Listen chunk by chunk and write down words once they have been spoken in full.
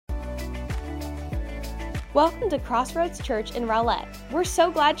Welcome to Crossroads Church in Rowlett. We're so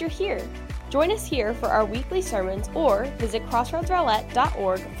glad you're here. Join us here for our weekly sermons or visit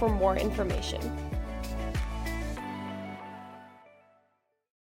crossroadsrowlett.org for more information.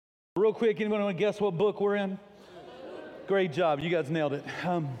 Real quick, anyone want to guess what book we're in? Great job, you guys nailed it.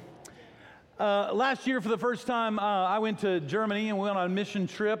 Last year, for the first time, I went to Germany and we went on a mission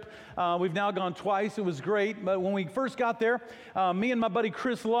trip. We've now gone twice. It was great. But when we first got there, me and my buddy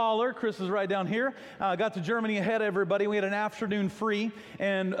Chris Lawler, Chris is right down here, got to Germany ahead of everybody. We had an afternoon free.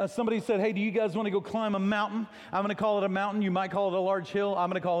 And somebody said, hey, do you guys want to go climb a mountain? I'm going to call it a mountain. You might call it a large hill.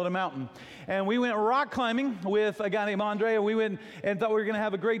 I'm going to call it a mountain. And we went rock climbing with a guy named Andre. And we went and thought we were going to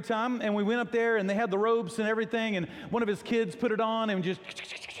have a great time. And we went up there and they had the ropes and everything. And one of his kids put it on and just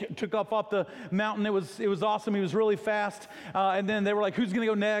took off the mountain. It was awesome. He was really fast. And then they were like, who's going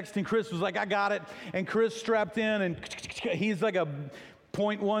to go next? And Chris was like, I got it. And Chris strapped in, and he's like a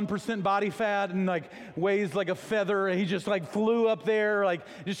 0.1% body fat and like weighs like a feather. And he just like flew up there, like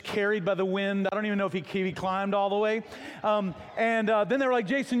just carried by the wind. I don't even know if he climbed all the way. And then they were like,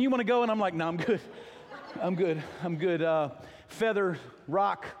 Jason, you want to go? And I'm like, no, I'm good. I'm good. Feather,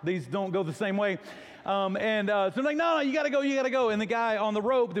 rock, these don't go the same way. So I'm like, no, you gotta go. And the guy on the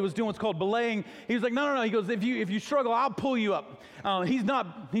rope that was doing what's called belaying, he was like, no. He goes, if you struggle, I'll pull you up. He's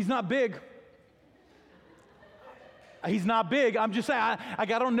not big. He's not big. I'm just saying, I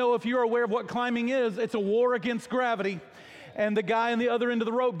don't know if you're aware of what climbing is. It's a war against gravity. And the guy on the other end of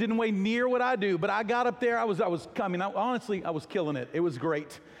the rope didn't weigh near what I do. But I got up there. Honestly, I was killing it. It was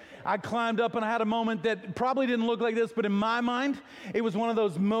great. I climbed up and I had a moment that probably didn't look like this, but in my mind, it was one of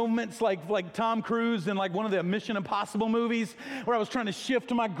those moments like Tom Cruise in like one of the Mission Impossible movies where I was trying to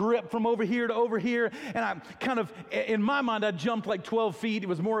shift my grip from over here to over here. And I kind of, in my mind, I jumped like 12 feet. It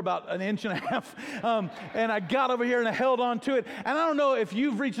was more about an inch and a half. And I got over here and I held on to it. And I don't know if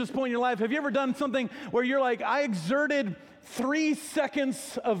you've reached this point in your life. Have you ever done something where you're like, I exerted 3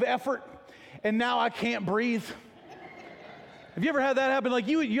 seconds of effort and now I can't breathe? Have you ever had that happen? Like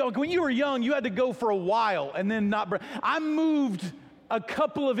you when you were young, you had to go for a while and then not breathe. I moved a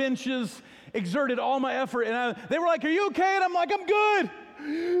couple of inches, exerted all my effort, and they were like, are you okay? And I'm like, I'm good.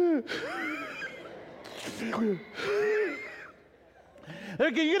 They're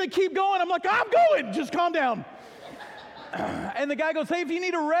like, you're going to keep going? I'm like, I'm going. Just calm down. And the guy goes, hey, if you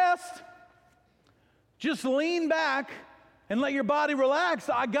need a rest, just lean back and let your body relax.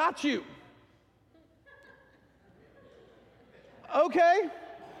 I got you. Okay.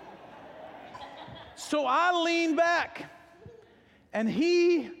 So I leaned back and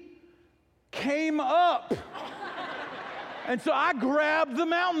he came up. And so I grabbed the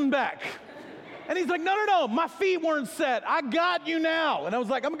mountain back. And he's like, no, my feet weren't set. I got you now. And I was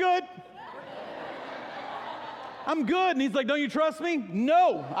like, I'm good. I'm good. And he's like, don't you trust me?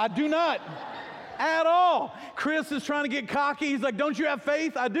 No, I do not. At all. Chris is trying to get cocky. He's like, don't you have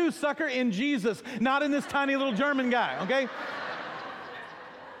faith? I do, sucker, in Jesus, not in this tiny little German guy, okay?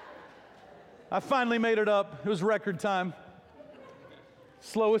 I finally made it up. It was record time.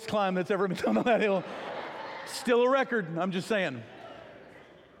 Slowest climb that's ever been done on that hill. Still a record, I'm just saying.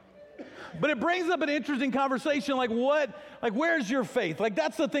 But it brings up an interesting conversation, where's your faith? Like,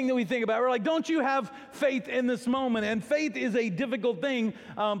 that's the thing that we think about. We're like, don't you have faith in this moment? And faith is a difficult thing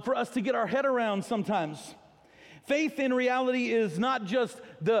for us to get our head around sometimes. Faith in reality is not just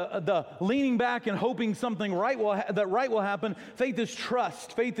the leaning back and hoping something right will happen. Faith is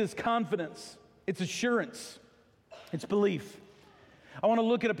trust. Faith is confidence. It's assurance. It's belief. I want to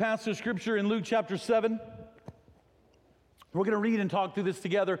look at a passage of scripture in Luke chapter 7. We're going to read and talk through this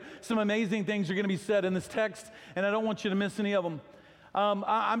together. Some amazing things are going to be said in this text, and I don't want you to miss any of them.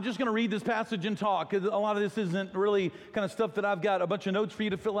 I'm just going to read this passage and talk. A lot of this isn't really kind of stuff that I've got a bunch of notes for you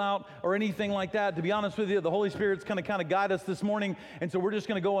to fill out or anything like that. To be honest with you, the Holy Spirit's going to kind of guide us this morning, and so we're just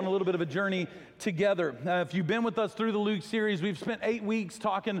going to go on a little bit of a journey together. If you've been with us through the Luke series, we've spent 8 weeks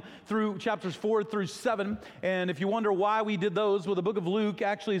talking through chapters 4 through 7, and if you wonder why we did those, well, the book of Luke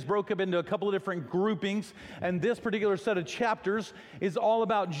actually is broken up into a couple of different groupings, and this particular set of chapters is all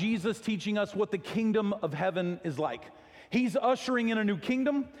about Jesus teaching us what the kingdom of heaven is like. He's ushering in a new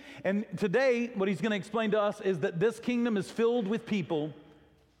kingdom, and today what he's going to explain to us is that this kingdom is filled with people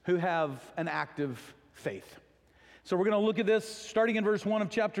who have an active faith. So we're going to look at this starting in verse 1 of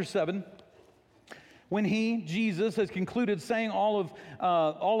chapter 7. When he, Jesus, has concluded saying all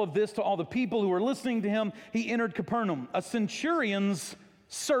of this to all the people who were listening to him, he entered Capernaum. A centurion's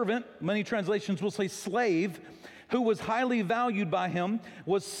servant, many translations will say slave, who was highly valued by him,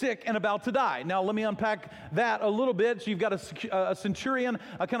 was sick and about to die. Now, let me unpack that a little bit. So you've got a centurion,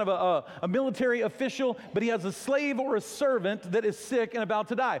 a kind of a military official, but he has a slave or a servant that is sick and about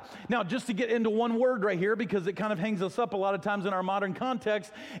to die. Now, just to get into one word right here, because it kind of hangs us up a lot of times in our modern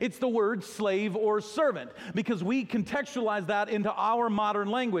context, it's the word slave or servant, because we contextualize that into our modern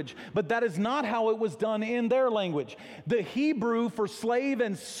language, but that is not how it was done in their language. The Hebrew for slave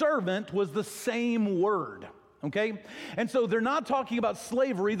and servant was the same word. Okay? And so they're not talking about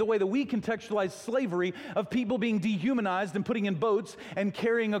slavery the way that we contextualize slavery of people being dehumanized and putting in boats and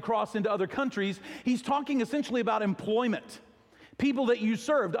carrying across into other countries. He's talking essentially about employment. People that you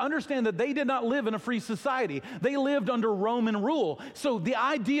served. Understand that they did not live in a free society. They lived under Roman rule. So the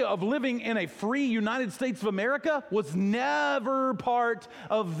idea of living in a free United States of America was never part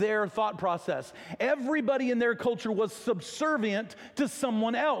of their thought process. Everybody in their culture was subservient to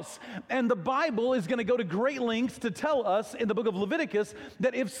someone else. And the Bible is going to go to great lengths to tell us in the book of Leviticus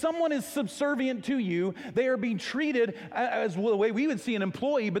that if someone is subservient to you, they are being treated as well, the way we would see an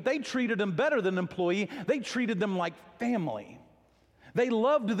employee, but they treated them better than an employee. They treated them like family. They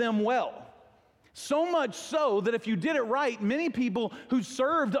loved them well. So much so that if you did it right, many people who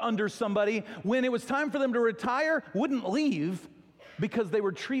served under somebody, when it was time for them to retire, wouldn't leave because they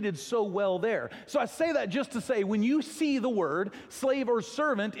were treated so well there. So I say that just to say, when you see the word slave or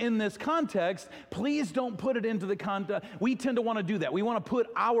servant in this context, please don't put it into the context. We tend to want to do that. We want to put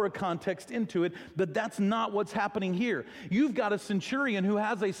our context into it, but that's not what's happening here. You've got a centurion who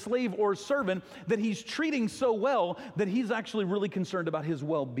has a slave or servant that he's treating so well that he's actually really concerned about his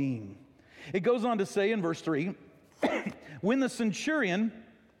well-being. It goes on to say in verse 3, when the centurion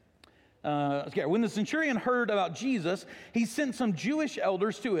heard about Jesus, he sent some Jewish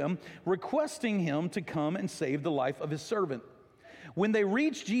elders to him, requesting him to come and save the life of his servant. When they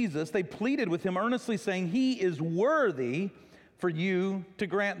reached Jesus, they pleaded with him earnestly, saying, "He is worthy for you to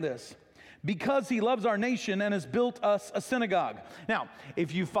grant this, because he loves our nation and has built us a synagogue." Now,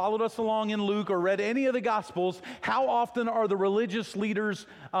 if you followed us along in Luke or read any of the Gospels, how often are the religious leaders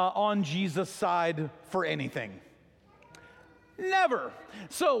on Jesus' side for anything? Never.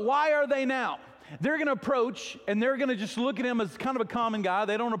 So why are they now? They're going to approach, and they're going to just look at him as kind of a common guy.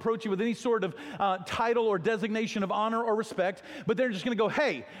 They don't approach you with any sort of title or designation of honor or respect, but they're just going to go,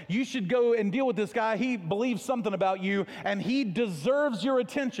 "Hey, you should go and deal with this guy. He believes something about you, and he deserves your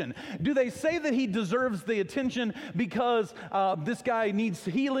attention." Do they say that he deserves the attention because this guy needs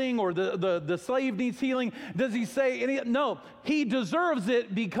healing or the slave needs healing? Does he say any? No, he deserves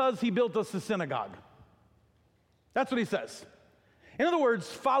it because he built us a synagogue. That's what he says. In other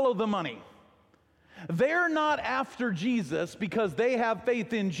words, follow the money. They're not after Jesus because they have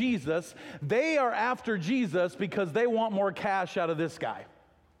faith in Jesus. They are after Jesus because they want more cash out of this guy.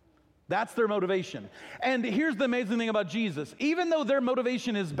 That's their motivation. And here's the amazing thing about Jesus. Even though their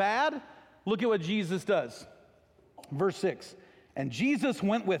motivation is bad, look at what Jesus does. Verse 6, and Jesus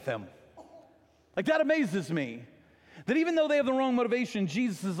went with them. Like, that amazes me. That even though they have the wrong motivation,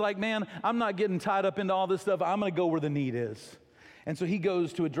 Jesus is like, "Man, I'm not getting tied up into all this stuff. I'm going to go where the need is." And so he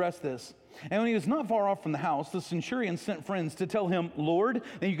goes to address this. And when he was not far off from the house, the centurion sent friends to tell him, "Lord,"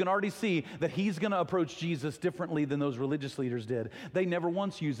 and you can already see that he's going to approach Jesus differently than those religious leaders did. They never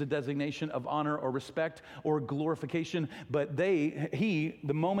once used a designation of honor or respect or glorification, but the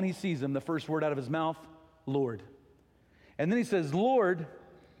moment he sees him, the first word out of his mouth, "Lord." And then he says, "Lord,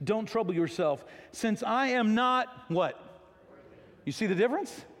 don't trouble yourself, since I am not," what? You see the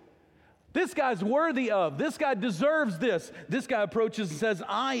difference? This guy's worthy of. This guy deserves this. This guy approaches and says,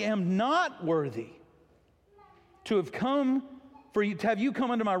 "I am not worthy to have you come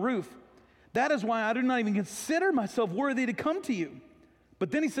under my roof. That is why I do not even consider myself worthy to come to you."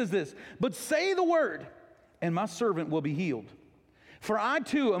 But then he says this, "But say the word, and my servant will be healed. For I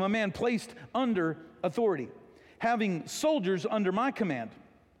too am a man placed under authority, having soldiers under my command.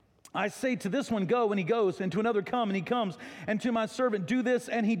 I say to this one, go, and he goes, and to another, come, and he comes, and to my servant, do this,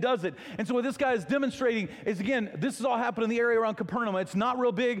 and he does it." And so what this guy is demonstrating is, again, this has all happened in the area around Capernaum. It's not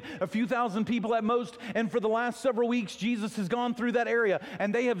real big, a few thousand people at most, and for the last several weeks, Jesus has gone through that area,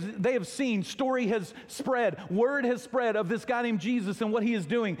 and they have seen, story has spread, word has spread of this guy named Jesus and what he is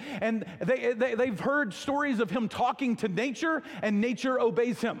doing, and they've heard stories of him talking to nature, and nature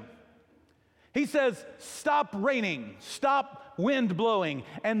obeys him. He says, "Stop raining, stop wind blowing,"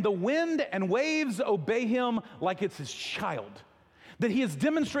 and the wind and waves obey him like it's his child. That he has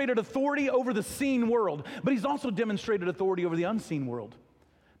demonstrated authority over the seen world, but he's also demonstrated authority over the unseen world,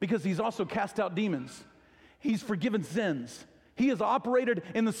 because he's also cast out demons. He's forgiven sins. He has operated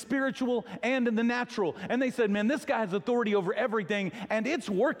in the spiritual and in the natural. And they said, man, this guy has authority over everything, and it's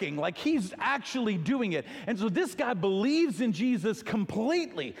working. Like, he's actually doing it. And so this guy believes in Jesus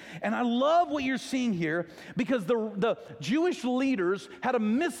completely. And I love what you're seeing here, because the Jewish leaders had a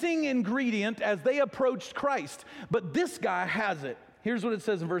missing ingredient as they approached Christ. But this guy has it. Here's what it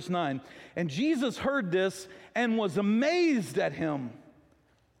says in verse 9. And Jesus heard this and was amazed at him.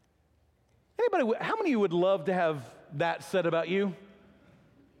 Anybody, how many of you would love to have that said about you?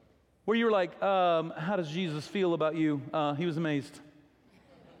 Where you were like, how does Jesus feel about you? He was amazed.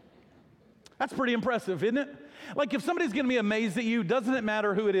 That's pretty impressive, isn't it? Like, if somebody's going to be amazed at you, doesn't it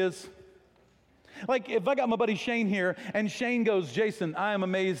matter who it is? Like, if I got my buddy Shane here, and Shane goes, Jason, I am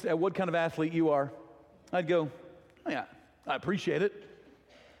amazed at what kind of athlete you are. I'd go, oh, yeah, I appreciate it.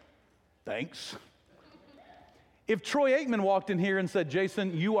 Thanks. If Troy Aikman walked in here and said,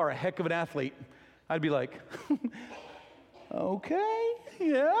 Jason, you are a heck of an athlete, I'd be like, okay,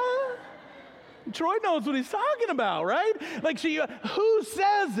 yeah. Troy knows what he's talking about, right? Like, so who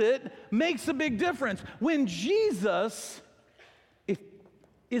says it makes a big difference. When Jesus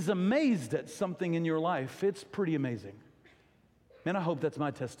is amazed at something in your life, it's pretty amazing. Man, I hope that's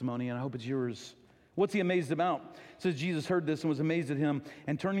my testimony, and I hope it's yours. What's he amazed about? It says Jesus heard this and was amazed at him,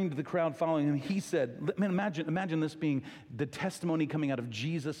 and turning to the crowd following him, he said, man, imagine this being the testimony coming out of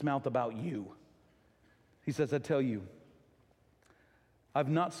Jesus' mouth about you. He says, I tell you, I've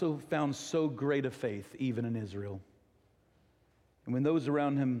not found so great a faith even in Israel. And when those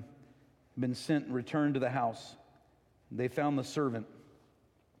around him had been sent and returned to the house, they found the servant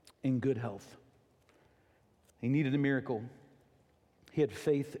in good health. He needed a miracle. He had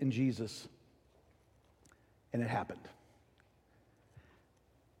faith in Jesus, and it happened.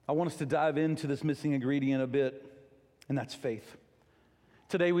 I want us to dive into this missing ingredient a bit, and that's faith.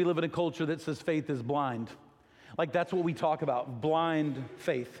 Today we live in a culture that says faith is blind. Like, that's what we talk about, blind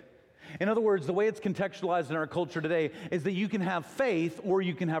faith. In other words, the way it's contextualized in our culture today is that you can have faith or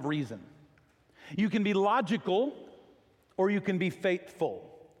you can have reason. You can be logical or you can be faithful.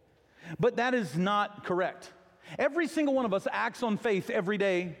 But that is not correct. Every single one of us acts on faith every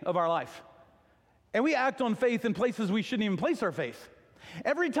day of our life. And we act on faith in places we shouldn't even place our faith.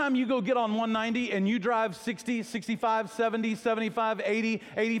 Every time you go get on 190 and you drive 60, 65, 70, 75, 80,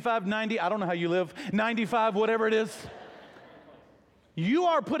 85, 90, I don't know how you live, 95, whatever it is, you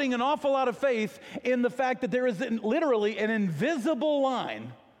are putting an awful lot of faith in the fact that there is literally an invisible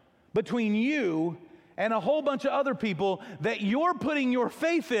line between you and a whole bunch of other people that you're putting your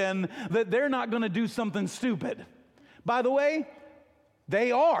faith in that they're not going to do something stupid. By the way,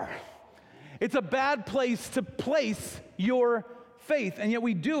 they are. It's a bad place to place your faith, and yet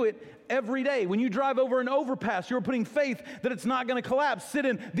we do it every day. When you drive over an overpass, you're putting faith that it's not going to collapse. Sit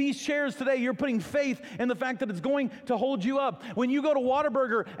in these chairs today, you're putting faith in the fact that it's going to hold you up. When you go to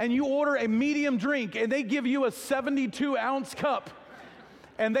Whataburger and you order a medium drink and they give you a 72-ounce cup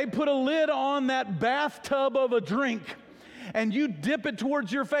and they put a lid on that bathtub of a drink and you dip it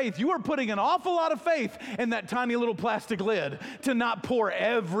towards your faith, you are putting an awful lot of faith in that tiny little plastic lid to not pour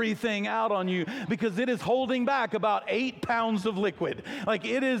everything out on you, because it is holding back about 8 pounds of liquid. Like,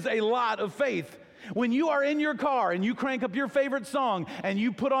 it is a lot of faith. When you are in your car and you crank up your favorite song and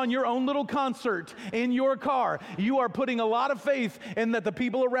you put on your own little concert in your car, you are putting a lot of faith in that the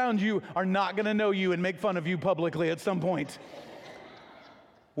people around you are not going to know you and make fun of you publicly at some point.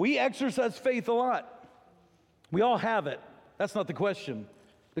 We exercise faith a lot. We all have it. That's not the question.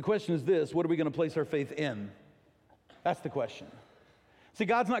 The question is this: what are we going to place our faith in? That's the question. See,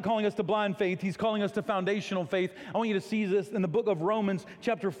 God's not calling us to blind faith. He's calling us to foundational faith. I want you to see this in the book of Romans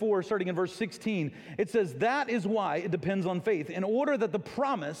chapter 4, starting in verse 16. It says, that is why it depends on faith, in order that the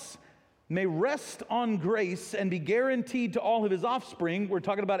promise may rest on grace and be guaranteed to all of his offspring. We're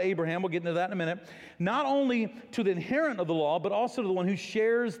talking about Abraham. We'll get into that in a minute. Not only to the inherent of the law, but also to the one who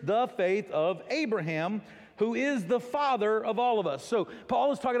shares the faith of Abraham, who is the father of all of us. So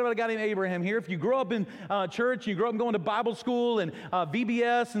Paul is talking about a guy named Abraham here. If you grow up in church, you grow up going to Bible school and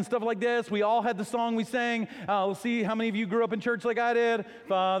VBS and stuff like this, we all had the song we sang. We'll see how many of you grew up in church like I did.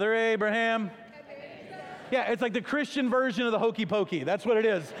 Father Abraham. Yeah, it's like the Christian version of the hokey pokey. That's what it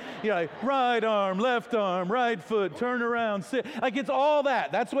is. You know, like right arm, right foot, turn around, sit. Like, it's all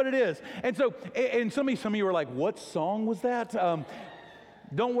that. That's what it is. And so, and some of you were like, what song was that?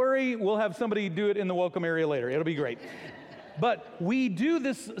 Don't worry, we'll have somebody do it in the welcome area later. It'll be great. But we do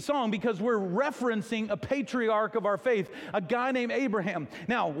this song because we're referencing a patriarch of our faith, a guy named Abraham.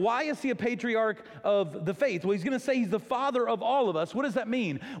 Now, why is he a patriarch of the faith? Well, he's going to say he's the father of all of us. What does that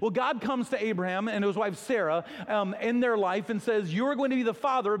mean? Well, God comes to Abraham and his wife Sarah in their life and says, you're going to be the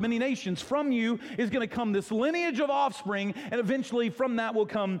father of many nations. From you is going to come this lineage of offspring, and eventually from that will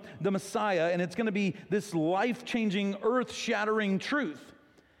come the Messiah, and it's going to be this life-changing, earth-shattering truth.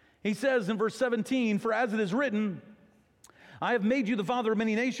 He says in verse 17, for as it is written, I have made you the father of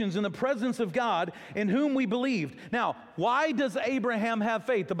many nations in the presence of God in whom we believed. Now, why does Abraham have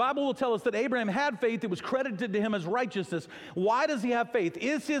faith? The Bible will tell us that Abraham had faith. It was credited to him as righteousness. Why does he have faith?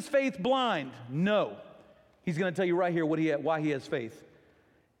 Is his faith blind? No. He's going to tell you right here why he has faith.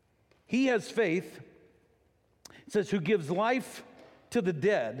 He has faith, it says, who gives life to the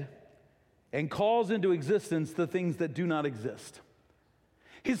dead and calls into existence the things that do not exist.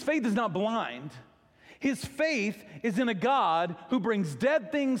 His faith is not blind. His faith is in a God who brings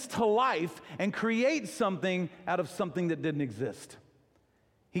dead things to life and creates something out of something that didn't exist.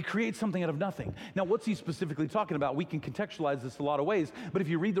 He creates something out of nothing. Now, what's he specifically talking about? We can contextualize this a lot of ways, but if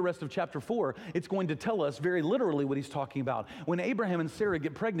you read the rest of chapter 4, it's going to tell us very literally what he's talking about. When Abraham and Sarah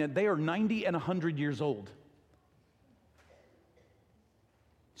get pregnant, they are 90 and 100 years old.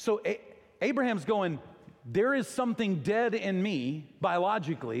 So Abraham's going, there is something dead in me,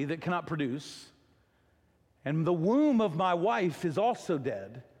 biologically, that cannot produce. And the womb of my wife is also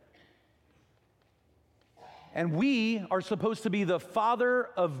dead. And we are supposed to be the father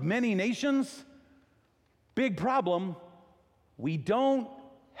of many nations. Big problem, we don't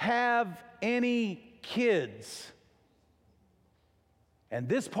have any kids. And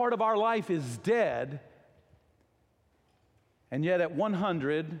this part of our life is dead. And yet at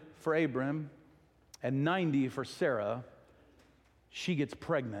 100 for Abram and 90 for Sarah, she gets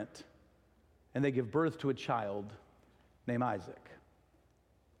pregnant. And they give birth to a child named Isaac.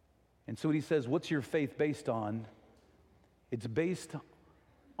 And so he says, what's your faith based on? It's based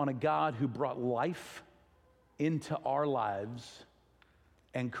on a God who brought life into our lives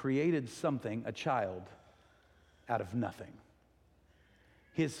and created something, a child, out of nothing.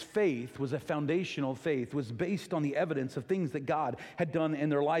 His faith was a foundational faith, was based on the evidence of things that God had done in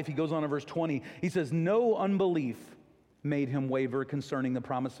their life. He goes on in verse 20. He says, no unbelief made him waver concerning the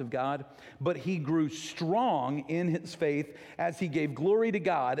promise of God, but he grew strong in his faith as he gave glory to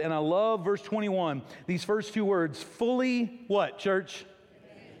God. And I love verse 21, these first two words, fully what, church?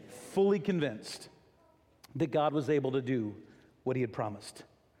 Fully convinced that God was able to do what he had promised.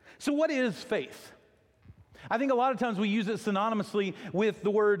 So what is faith? I think a lot of times we use it synonymously with the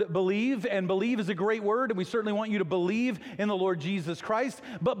word believe, and believe is a great word, and we certainly want you to believe in the Lord Jesus Christ,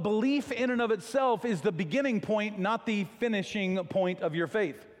 but belief in and of itself is the beginning point, not the finishing point of your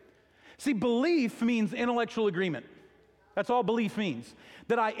faith. See, belief means intellectual agreement. That's all belief means.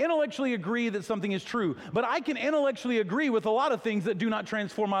 That I intellectually agree that something is true, but I can intellectually agree with a lot of things that do not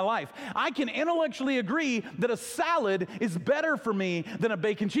transform my life. I can intellectually agree that a salad is better for me than a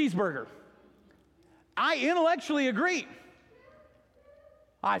bacon cheeseburger. I intellectually agree.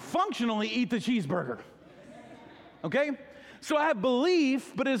 I functionally eat the cheeseburger. Okay? So I have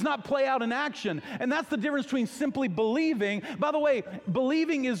belief, but it does not play out in action. And that's the difference between simply believing. By the way,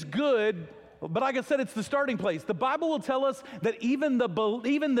 believing is good, but like I said, it's the starting place. The Bible will tell us that even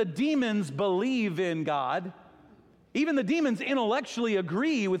the demons believe in God. Even the demons intellectually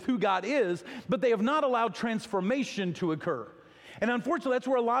agree with who God is, but they have not allowed transformation to occur. And unfortunately, that's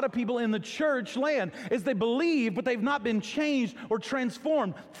where a lot of people in the church land, is they believe, but they've not been changed or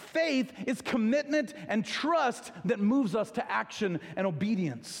transformed. Faith is commitment and trust that moves us to action and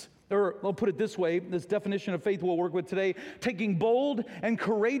obedience. Or I'll put it this way, this definition of faith we'll work with today, taking bold and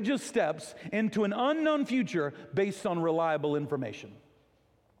courageous steps into an unknown future based on reliable information.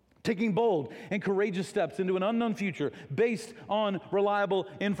 Taking bold and courageous steps into an unknown future based on reliable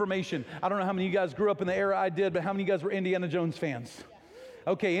information. I don't know how many of you guys grew up in the era I did, but how many of you guys were Indiana Jones fans?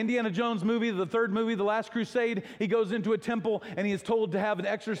 Okay, Indiana Jones movie, the third movie, The Last Crusade, he goes into a temple and he is told to have an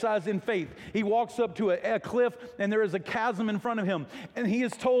exercise in faith. He walks up to a cliff and there is a chasm in front of him. And he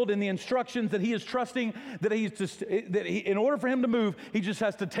is told in the instructions that he is trusting that in order for him to move, he just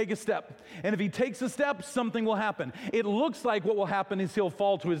has to take a step. And if he takes a step, something will happen. It looks like what will happen is he'll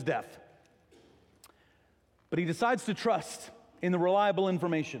fall to his death. But he decides to trust in the reliable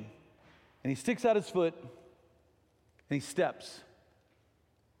information. And he sticks out his foot and he steps.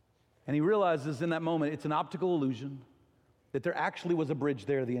 And he realizes in that moment it's an optical illusion, that there actually was a bridge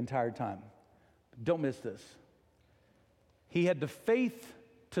there the entire time. But don't miss this. He had the faith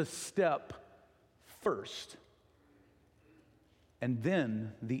to step first, and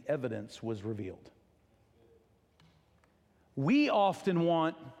then the evidence was revealed. We often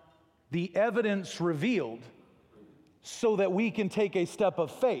want the evidence revealed so that we can take a step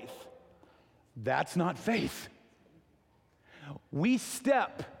of faith. That's not faith. We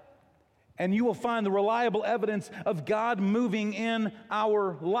step, and you will find the reliable evidence of God moving in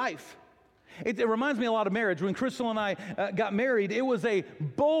our life. It reminds me a lot of marriage. When Crystal and I got married, it was a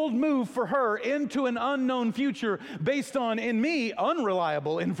bold move for her into an unknown future based on, in me,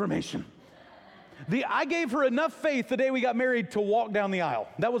 unreliable information. I gave her enough faith the day we got married to walk down the aisle.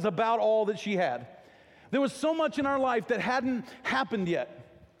 That was about all that she had. There was so much in our life that hadn't happened yet.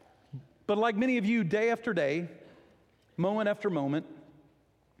 But like many of you, day after day, moment after moment,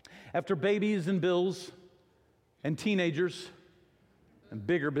 after babies and bills and teenagers and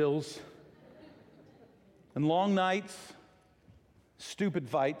bigger bills and long nights, stupid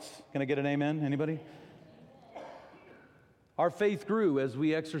fights. Can I get an amen? Anybody? Our faith grew as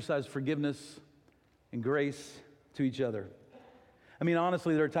we exercised forgiveness and grace to each other. I mean,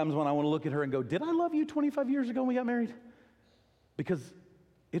 honestly, there are times when I want to look at her and go, did I love you 25 years ago when we got married? Because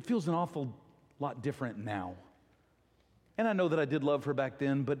it feels an awful lot different now. And I know that I did love her back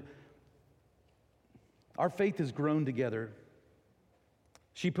then, but our faith has grown together.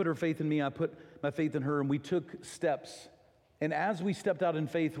 She put her faith in me, I put my faith in her, and we took steps. And as we stepped out in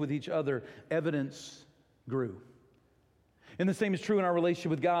faith with each other, evidence grew. And the same is true in our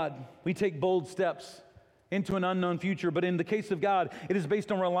relationship with God. We take bold steps into an unknown future, but in the case of God, it is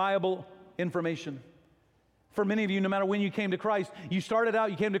based on reliable information. For many of you, no matter when you came to Christ, you started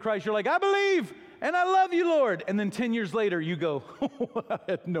out, you came to Christ, you're like, I believe, and I love you, Lord. And then 10 years later, you go, I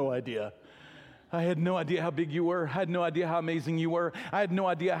had no idea. I had no idea how big you were. I had no idea how amazing you were. I had no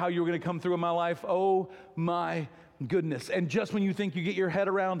idea how you were going to come through in my life. Oh my goodness. And just when you think you get your head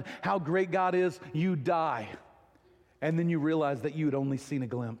around how great God is, you die. And then you realize that you had only seen a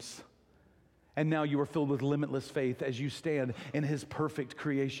glimpse. And now you are filled with limitless faith as you stand in His perfect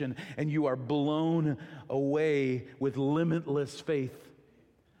creation, and you are blown away with limitless faith.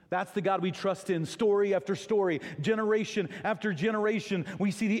 That's the God we trust in. Story after story, generation after generation,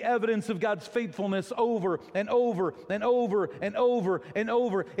 we see the evidence of God's faithfulness over and over and over and over and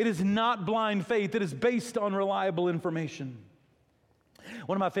over. It is not blind faith. It is based on reliable information.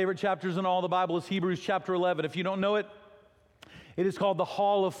 One of my favorite chapters in all the Bible is Hebrews chapter 11. If you don't know it, it is called the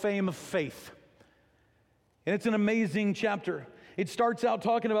Hall of Fame of Faith. And it's an amazing chapter. It starts out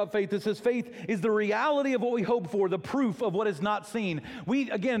talking about faith. It says faith is the reality of what we hope for, the proof of what is not seen. We,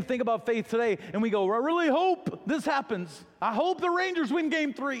 again, think about faith today and we go, I really hope this happens. I hope the Rangers win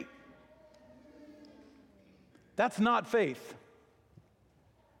game 3. That's not faith.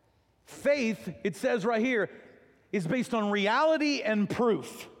 Faith, it says right here, is based on reality and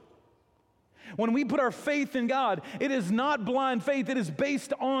proof. When we put our faith in God, it is not blind faith. It is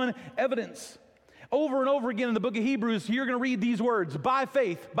based on evidence. Over and over again in the book of Hebrews, you're going to read these words, by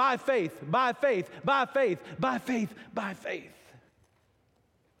faith, by faith, by faith, by faith, by faith, by faith.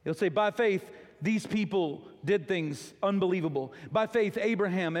 It'll say, by faith, these people did things unbelievable. By faith,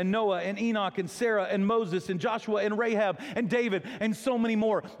 Abraham and Noah and Enoch and Sarah and Moses and Joshua and Rahab and David and so many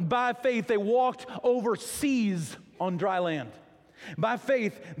more. By faith, they walked over seas on dry land. By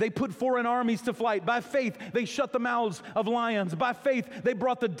faith, they put foreign armies to flight. By faith, they shut the mouths of lions. By faith, they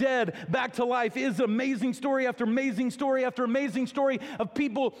brought the dead back to life. It is amazing story after amazing story after amazing story of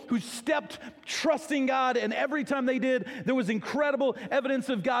people who stepped trusting God, and every time they did, there was incredible evidence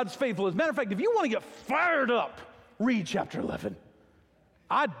of God's faithfulness. Matter of fact, if you want to get fired up, read chapter 11.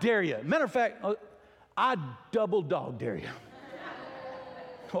 I dare you. Matter of fact, I double dog dare you.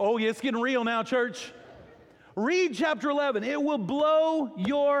 Oh, yeah, it's getting real now, church. Read chapter 11. It will blow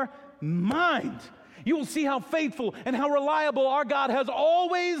your mind. You will see how faithful and how reliable our God has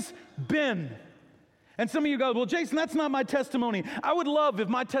always been. And some of you go, well, Jason, that's not my testimony. I would love if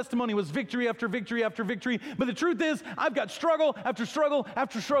my testimony was victory after victory after victory. But the truth is, I've got struggle after struggle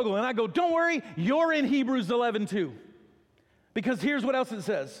after struggle. And I go, don't worry, you're in Hebrews 11 too. Because here's what else it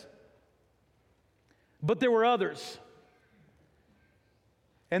says. But there were others,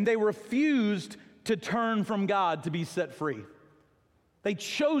 and they refused to turn from God to be set free. They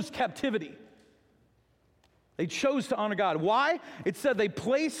chose captivity. They chose to honor God. Why? It said they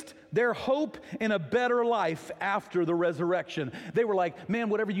placed their hope in a better life after the resurrection. They were like, man,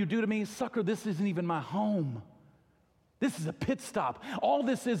 whatever you do to me, sucker, this isn't even my home. This is a pit stop. All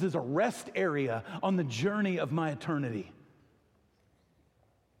this is a rest area on the journey of my eternity.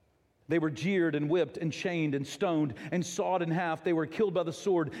 They were jeered and whipped and chained and stoned and sawed in half. They were killed by the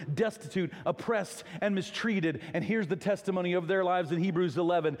sword, destitute, oppressed, and mistreated. And here's the testimony of their lives in Hebrews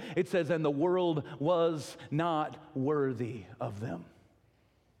 11. It says, and the world was not worthy of them.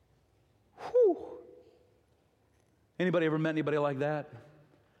 Whew. Anybody ever met anybody like that?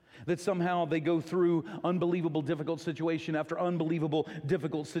 That somehow they go through unbelievable difficult situation after unbelievable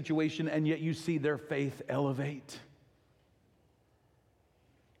difficult situation, and yet you see their faith elevate.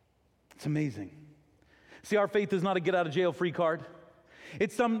 It's amazing. See, our faith is not a get out of jail free card.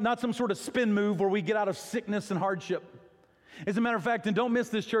 It's not some sort of spin move where we get out of sickness and hardship. As a matter of fact, and don't miss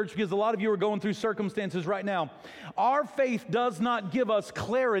this, church, because a lot of you are going through circumstances right now. Our faith does not give us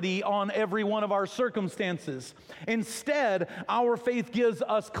clarity on every one of our circumstances. Instead, our faith gives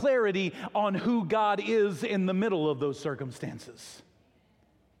us clarity on who God is in the middle of those circumstances.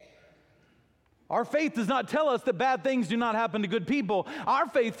 Our faith does not tell us that bad things do not happen to good people. Our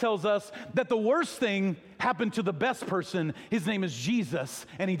faith tells us that the worst thing happened to the best person. His name is Jesus,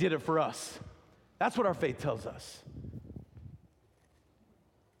 and he did it for us. That's what our faith tells us.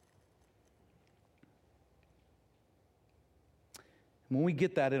 When we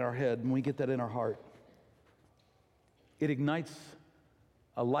get that in our head, when we get that in our heart, it ignites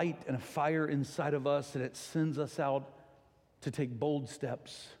a light and a fire inside of us, and it sends us out to take bold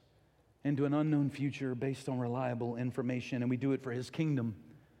steps into an unknown future based on reliable information. And we do it for his kingdom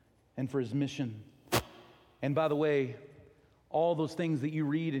and for his mission. And by the way, all those things that you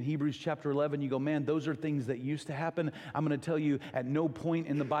read in Hebrews chapter 11, you go, man, those are things that used to happen. I'm going to tell you, at no point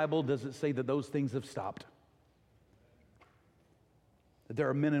in the Bible does it say that those things have stopped. That there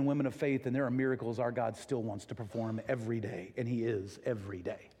are men and women of faith, and there are miracles our God still wants to perform every day, and he is every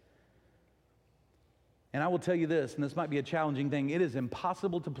day. And I will tell you this, and this might be a challenging thing, it is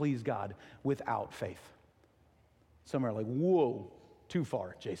impossible to please God without faith. Some are like, whoa, too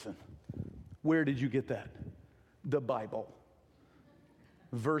far, Jason. Where did you get that? The Bible.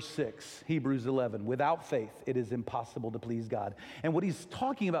 Verse 6, Hebrews 11, without faith, it is impossible to please God. And what he's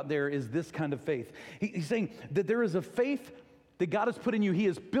talking about there is this kind of faith. He's saying that there is a faith that God has put in you. He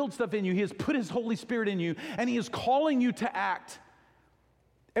has built stuff in you. He has put his Holy Spirit in you, and he is calling you to act.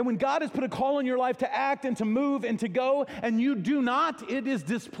 And when God has put a call in your life to act and to move and to go, and you do not, it is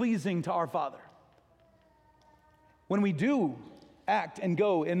displeasing to our Father. When we do act and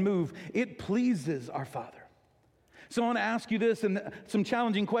go and move, it pleases our Father. So I want to ask you this and some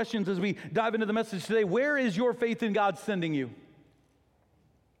challenging questions as we dive into the message today. Where is your faith in God sending you?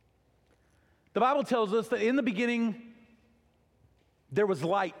 The Bible tells us that in the beginning, there was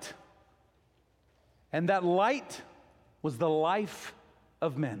light. And that light was the life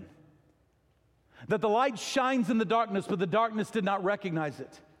of men. That the light shines in the darkness, but the darkness did not recognize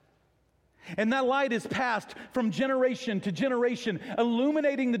it. And that light is passed from generation to generation,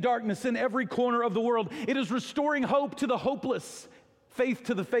 illuminating the darkness in every corner of the world. It is restoring hope to the hopeless, faith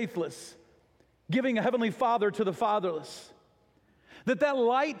to the faithless, giving a heavenly Father to the fatherless. That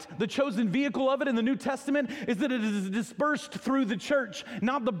light, the chosen vehicle of it in the New Testament, is that it is dispersed through the church,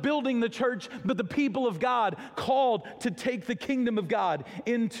 not the building the church, but the people of God called to take the kingdom of God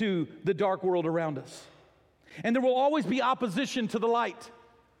into the dark world around us. And there will always be opposition to the light.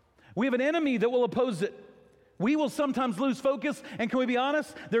 We have an enemy that will oppose it. We will sometimes lose focus, and can we be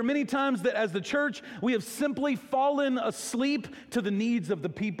honest? There are many times that as the church, we have simply fallen asleep to the needs of the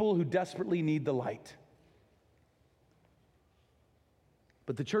people who desperately need the light.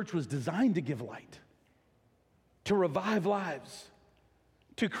 But the church was designed to give light, to revive lives,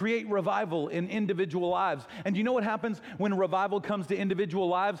 to create revival in individual lives. And you know what happens when revival comes to individual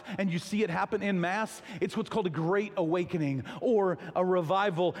lives and you see it happen in mass? It's what's called a great awakening or a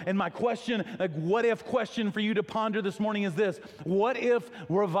revival. And my question, what if question for you to ponder this morning is this: what if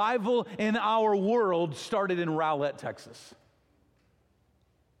revival in our world started in Rowlett, Texas?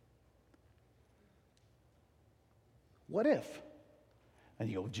 What if? And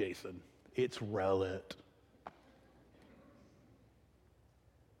you go, Jason, it's Rowlett.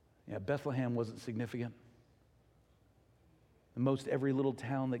 Yeah, Bethlehem wasn't significant. Most every little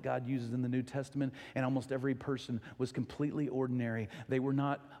town that God uses in the New Testament, and almost every person was completely ordinary. They were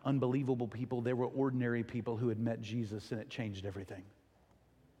not unbelievable people. They were ordinary people who had met Jesus, and it changed everything.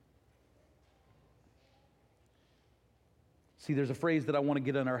 See, there's a phrase that I want to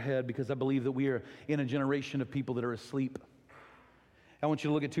get in our head because I believe that we are in a generation of people that are asleep. I want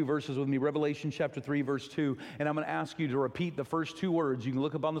you to look at two verses with me, Revelation chapter 3, verse 2, and I'm going to ask you to repeat the first two words. You can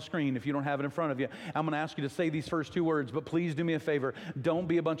look up on the screen if you don't have it in front of you. I'm going to ask you to say these first two words, but please do me a favor. Don't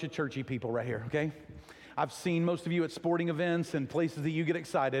be a bunch of churchy people right here, okay? I've seen most of you at sporting events and places that you get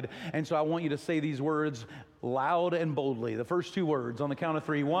excited, and so I want you to say these words loud and boldly. The first two words on the count of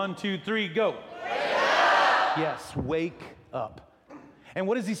three. 1, 2, 3, go. Wake up! Yes, wake up. And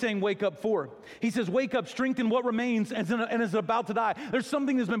what is he saying wake up for? He says, wake up, strengthen what remains and is about to die. There's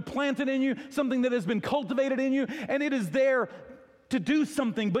something that's been planted in you, something that has been cultivated in you, and it is there to do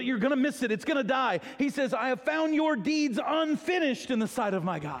something, but you're going to miss it. It's going to die. He says, I have found your deeds unfinished in the sight of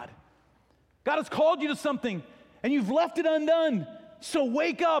my God. God has called you to something, and you've left it undone. So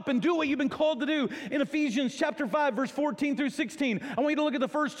wake up and do what you've been called to do. In Ephesians chapter 5, verse 14 through 16, I want you to look at the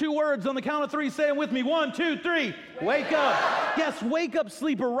first two words on the count of three. Say them with me. 1, 2, 3. Wake up. Yes, wake up,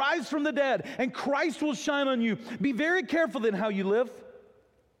 sleeper. Rise from the dead, and Christ will shine on you. Be very careful then how you live.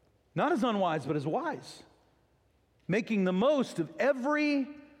 Not as unwise, but as wise, making the most of every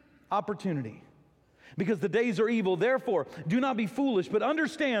opportunity, because the days are evil. Therefore, do not be foolish, but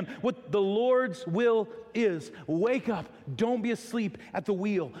understand what the Lord's will is. Wake up. Don't be asleep at the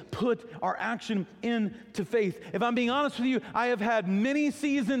wheel. Put our action into faith. If I'm being honest with you, I have had many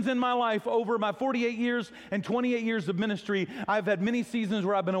seasons in my life over my 48 years and 28 years of ministry. I've had many seasons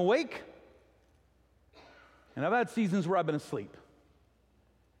where I've been awake, and I've had seasons where I've been asleep.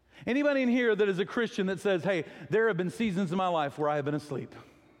 Anybody in here that is a Christian that says, hey, there have been seasons in my life where I have been asleep?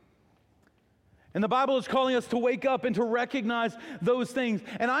 And the Bible is calling us to wake up and to recognize those things.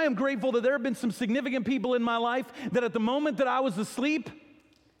 And I am grateful that there have been some significant people in my life that at the moment that I was asleep,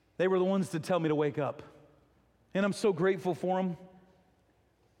 they were the ones to tell me to wake up. And I'm so grateful for them.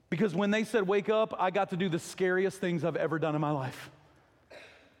 Because when they said wake up, I got to do the scariest things I've ever done in my life.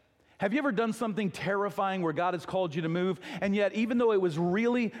 Have you ever done something terrifying where God has called you to move, and yet even though it was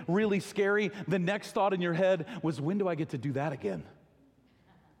really, really scary, the next thought in your head was, when do I get to do that again?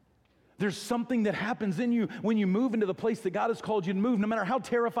 There's something that happens in you when you move into the place that God has called you to move, no matter how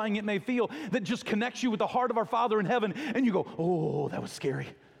terrifying it may feel, that just connects you with the heart of our Father in heaven, and you go, oh, that was scary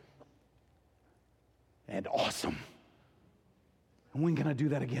and awesome. And when can I do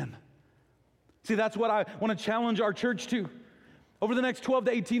that again? See, that's what I want to challenge our church to. Over the next 12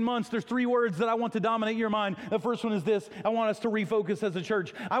 to 18 months, there's 3 words that I want to dominate your mind. The first one is this: I want us to refocus as a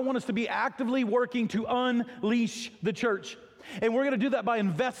church. I want us to be actively working to unleash the church. And we're going to do that by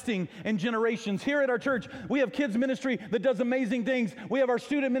investing in generations. Here at our church, we have kids ministry that does amazing things. We have our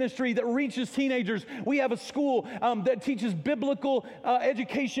student ministry that reaches teenagers. We have a school that teaches biblical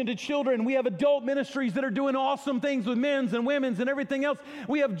education to children. We have adult ministries that are doing awesome things with men's and women's and everything else.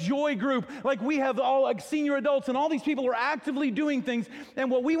 We have Joy Group, like we have all like senior adults, and all these people are actively doing things.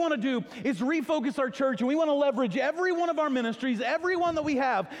 And what we want to do is refocus our church, and we want to leverage every one of our ministries, every one that we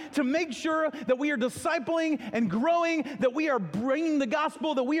have, to make sure that we are discipling and growing, that we are bringing the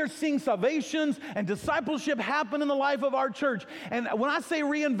gospel, that we are seeing salvations and discipleship happen in the life of our church. And when I say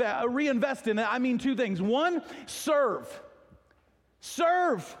reinvest in it, I mean 2 things. 1, serve.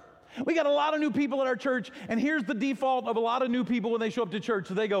 Serve. We got a lot of new people at our church, and here's the default of a lot of new people when they show up to church.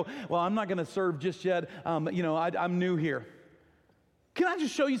 So they go, well, I'm not going to serve just yet. I'm new here. Can I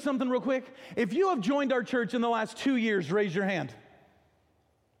just show you something real quick? If you have joined our church in the last 2 years, raise your hand.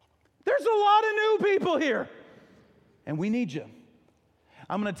 There's a lot of new people here. And we need you.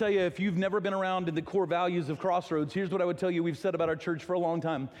 I'm going to tell you, if you've never been around in the core values of Crossroads, here's what I would tell you we've said about our church for a long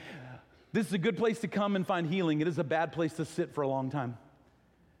time. This is a good place to come and find healing. It is a bad place to sit for a long time.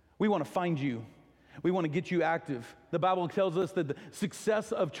 We want to find you. We want to get you active. The Bible tells us that the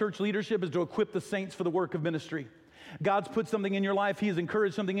success of church leadership is to equip the saints for the work of ministry. God's put something in your life. He has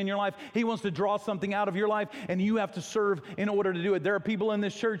encouraged something in your life. He wants to draw something out of your life, and you have to serve in order to do it. There are people in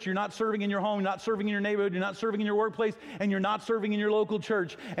this church, you're not serving in your home, you're not serving in your neighborhood, you're not serving in your workplace, and you're not serving in your local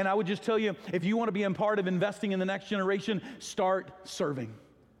church. And I would just tell you, if you want to be a part of investing in the next generation, start serving.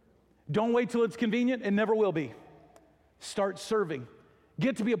 Don't wait till it's convenient. It never will be. Start serving.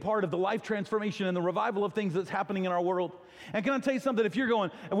 Get to be a part of the life transformation and the revival of things that's happening in our world. And can I tell you something? If you're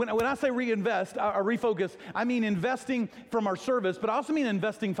going, when I say reinvest or refocus, I mean investing from our service, but I also mean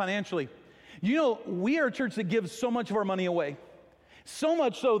investing financially. You know, we are a church that gives so much of our money away. So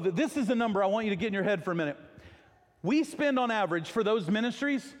much so that this is the number I want you to get in your head for a minute. We spend on average for those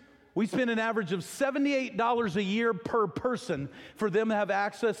ministries, we spend an average of $78 a year per person for them to have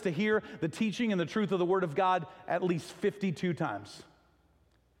access to hear the teaching and the truth of the Word of God at least 52 times.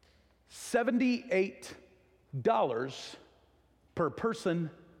 $78 per person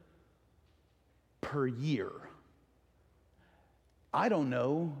per year. I don't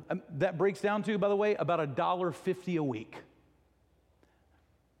know. That breaks down to, by the way, about $1.50 a week.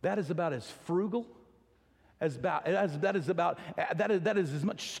 That is about as frugal that is as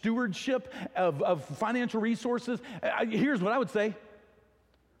much stewardship of financial resources. Here's what I would say.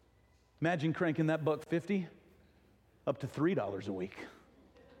 Imagine cranking that $1.50 up to $3 a week.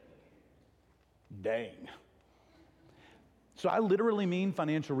 Dang. So I literally mean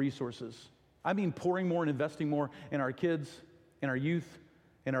financial resources. I mean pouring more and investing more in our kids, in our youth,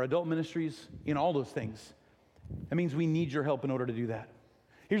 in our adult ministries, in all those things. That means we need your help in order to do that.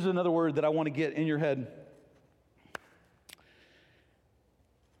 Here's another word that I want to get in your head.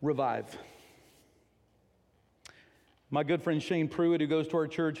 revive. My good friend Shane Pruitt, who goes to our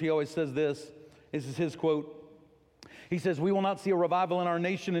church, he always says this. This is his quote. He says, "We will not see a revival in our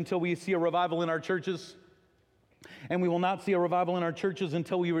nation until we see a revival in our churches. And we will not see a revival in our churches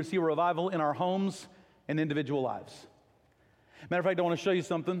until we see a revival in our homes and individual lives." Matter of fact, I want to show you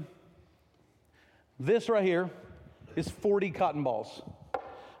something. This right here is 40 cotton balls.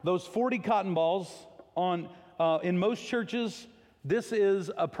 Those 40 cotton balls in most churches, this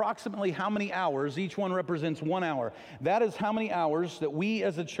is approximately how many hours. Each one represents 1 hour. That is how many hours that we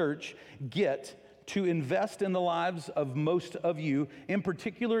as a church get to invest in the lives of most of you, in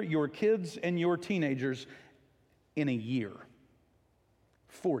particular your kids and your teenagers, in a year.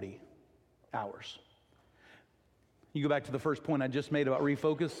 40 hours. You go back to the first point I just made about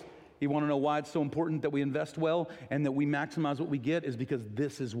refocus. You want to know why it's so important that we invest well and that we maximize what we get, is because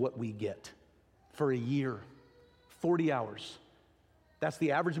this is what we get for a year. 40 hours. That's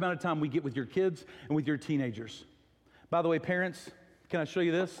the average amount of time we get with your kids and with your teenagers. By the way, parents, can I show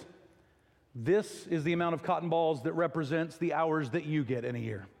you this? This is the amount of cotton balls that represents the hours that you get in a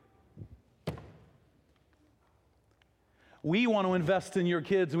year. We want to invest in your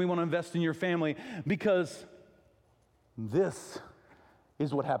kids and we want to invest in your family because this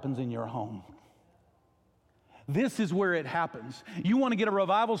is what happens in your home. This is where it happens. You want to get a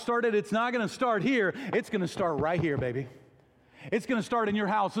revival started? It's not going to start here. It's going to start right here, baby. It's going to start in your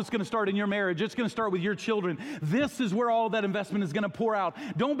house. It's going to start in your marriage. It's going to start with your children. This is where all that investment is going to pour out.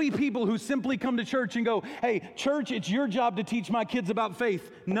 Don't be people who simply come to church and go, "Hey, church, it's your job to teach my kids about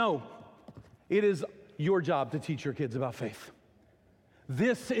faith." No, it is your job to teach your kids about faith.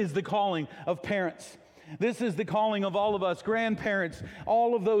 This is the calling of parents. This is the calling of all of us, grandparents,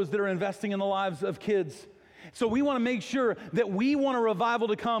 all of those that are investing in the lives of kids. So we want to make sure that we want a revival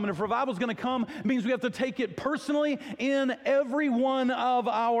to come. And if revival is going to come, it means we have to take it personally in every one of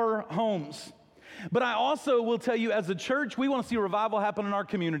our homes. But I also will tell you, as a church, we want to see a revival happen in our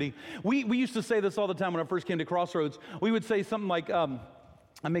community. We used to say this all the time when I first came to Crossroads. We would say something like,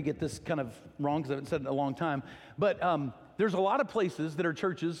 I may get this kind of wrong because I haven't said it in a long time, but there's a lot of places that are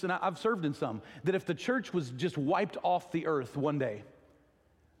churches, and I've served in some, that if the church was just wiped off the earth one day,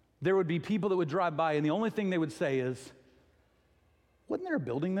 there would be people that would drive by, and the only thing they would say is, "Wasn't there a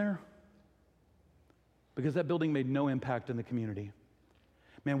building there?" Because that building made no impact in the community.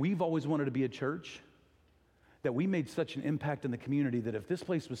 Man, we've always wanted to be a church that we made such an impact in the community that if this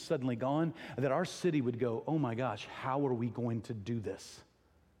place was suddenly gone, that our city would go, "Oh my gosh, how are we going to do this?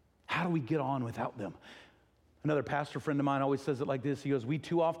 How do we get on without them?" Another pastor friend of mine always says it like this. He goes, "We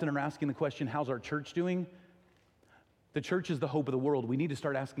too often are asking the question, how's our church doing? The church is the hope of the world. We need to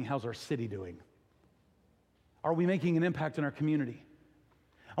start asking, how's our city doing? Are we making an impact in our community?"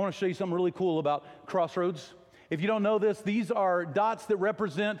 I want to show you something really cool about Crossroads. If you don't know this, these are dots that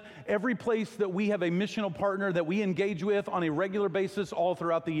represent every place that we have a missional partner that we engage with on a regular basis all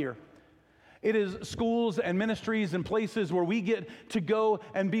throughout the year. It is schools and ministries and places where we get to go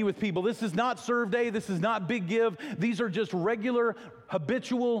and be with people. This is not Serve Day. This is not Big Give. These are just regular,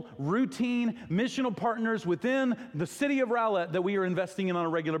 habitual, routine, missional partners within the city of Rowlett that we are investing in on a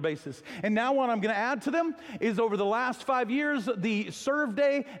regular basis. And now what I'm going to add to them is over the last 5 years, the Serve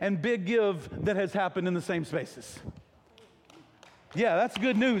Day and Big Give that has happened in the same spaces. Yeah, that's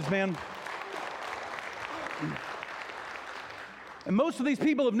good news, man. And most of these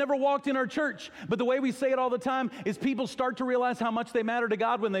people have never walked in our church, but the way we say it all the time is people start to realize how much they matter to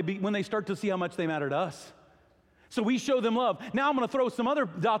God when they start to see how much they matter to us. So we show them love. Now I'm going to throw some other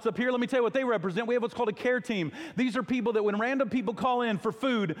dots up here. Let me tell you what they represent. We have what's called a care team. These are people that when random people call in for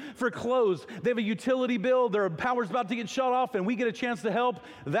food, for clothes, they have a utility bill, their power's about to get shut off, and we get a chance to help,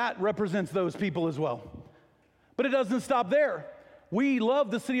 that represents those people as well. But it doesn't stop there. We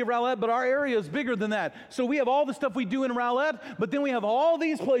love the city of Rowlett, but our area is bigger than that. So we have all the stuff we do in Rowlett, but then we have all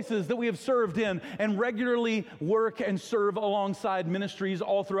these places that we have served in and regularly work and serve alongside ministries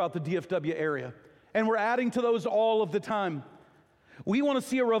all throughout the DFW area. And we're adding to those all of the time. We want to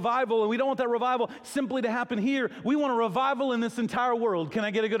see a revival, and we don't want that revival simply to happen here. We want a revival in this entire world. Can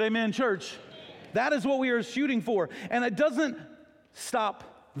I get a good amen, church? That is what we are shooting for. And it doesn't stop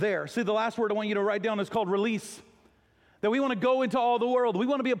there. See, the last word I want you to write down is called release. That we want to go into all the world. We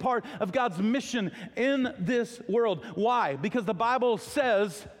want to be a part of God's mission in this world. Why? Because the Bible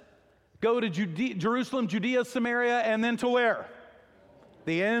says, go to Jerusalem, Judea, Samaria, and then to where?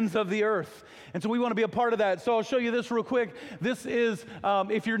 The ends of the earth. And so we want to be a part of that. So I'll show you this real quick. This is,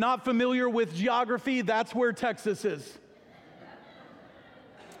 if you're not familiar with geography, that's where Texas is.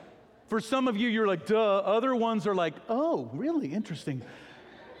 For some of you, you're like, duh. Other ones are like, oh, really interesting.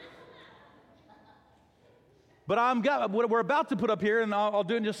 But what we're about to put up here, and I'll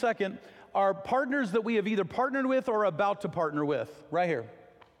do it in just a second, are partners that we have either partnered with or are about to partner with, right here.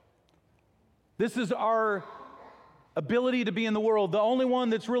 This is our ability to be in the world. The only one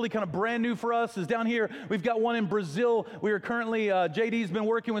that's really kind of brand new for us is down here. We've got one in Brazil. We are currently, JD's been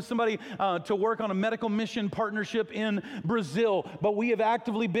working with somebody to work on a medical mission partnership in Brazil. But we have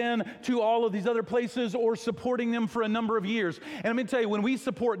actively been to all of these other places or supporting them for a number of years. And let me tell you, when we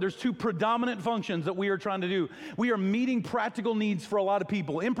support, there's two predominant functions that we are trying to do. We are meeting practical needs for a lot of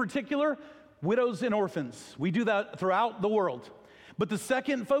people. In particular, widows and orphans. We do that throughout the world. But the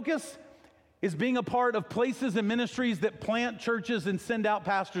second focus is being a part of places and ministries that plant churches and send out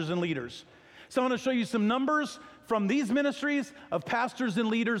pastors and leaders. So I want to show you some numbers from these ministries of pastors and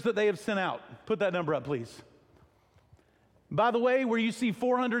leaders that they have sent out. Put that number up, please. By the way, where you see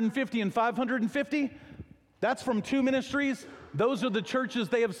 450 and 550, that's from two ministries. Those are the churches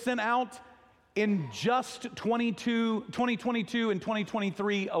they have sent out in just 2022 and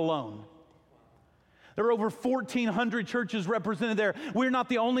 2023 alone. There are over 1,400 churches represented there. We're not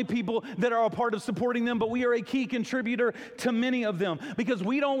the only people that are a part of supporting them, but we are a key contributor to many of them because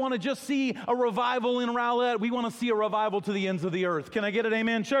we don't want to just see a revival in Rowlett. We want to see a revival to the ends of the earth. Can I get an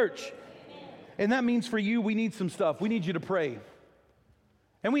amen, church? Amen. And that means for you, we need some stuff. We need you to pray.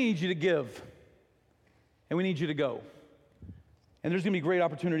 And we need you to give. And we need you to go. And there's going to be great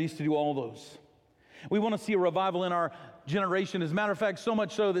opportunities to do all those. We want to see a revival in our generation. As a matter of fact, so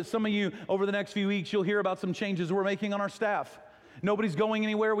much so that some of you, over the next few weeks, you'll hear about some changes we're making on our staff. Nobody's going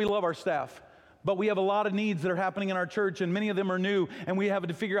anywhere. We love our staff. But we have a lot of needs that are happening in our church, and many of them are new, and we have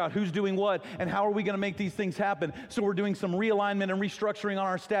to figure out who's doing what and how are we going to make these things happen. So we're doing some realignment and restructuring on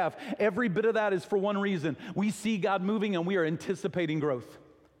our staff. Every bit of that is for one reason. We see God moving, and we are anticipating growth.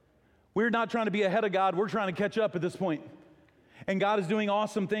 We're not trying to be ahead of God. We're trying to catch up at this point. And God is doing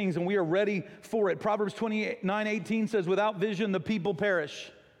awesome things, and we are ready for it. Proverbs 29:18 says, without vision, the people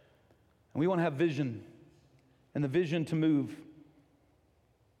perish. And we want to have vision, and the vision to move.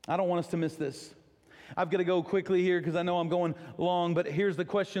 I don't want us to miss this. I've got to go quickly here because I know I'm going long, but here's the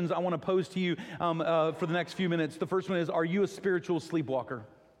questions I want to pose to you for the next few minutes. The first one is, are you a spiritual sleepwalker?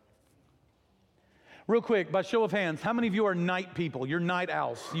 Real quick, by show of hands, how many of you are night people? You're night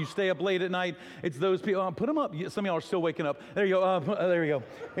owls. You stay up late at night. It's those people. Put them up. Some of y'all are still waking up. There you go. There you go.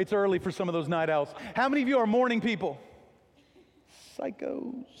 It's early for some of those night owls. How many of you are morning people?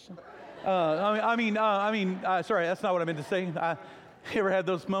 Psychos. Sorry, that's not what I meant to say. You ever had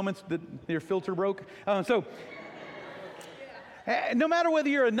those moments that your filter broke? No matter whether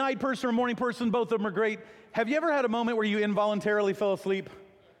you're a night person or a morning person, both of them are great. Have you ever had a moment where you involuntarily fell asleep?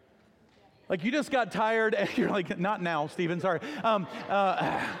 Like you just got tired and you're like, not now, Stephen, sorry.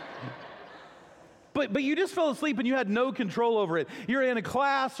 But you just fell asleep and you had no control over it. You're in a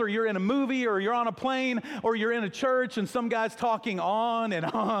class or you're in a movie or you're on a plane or you're in a church and some guy's talking on and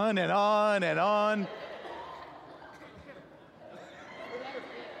on and on and on.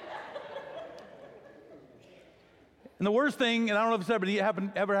 And the worst thing, and I don't know if it's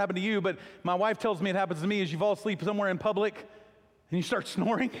ever happened to you, but my wife tells me it happens to me, is you fall asleep somewhere in public and you start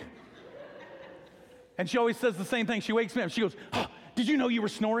snoring. And she always says the same thing. She wakes me up. She goes, oh, did you know you were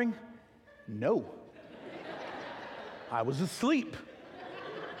snoring? No. I was asleep.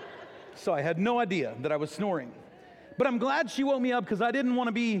 So I had no idea that I was snoring. But I'm glad she woke me up because I didn't want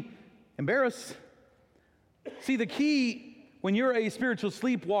to be embarrassed. See, the key when you're a spiritual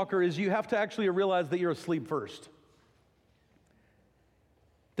sleepwalker is you have to actually realize that you're asleep first.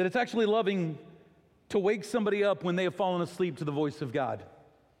 That it's actually loving to wake somebody up when they have fallen asleep to the voice of God.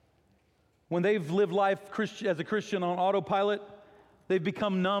 When they've lived life as a Christian on autopilot, they've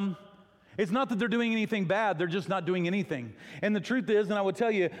become numb. It's not that they're doing anything bad, they're just not doing anything. And the truth is, and I would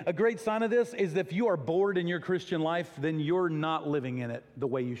tell you, a great sign of this is that if you are bored in your Christian life, then you're not living in it the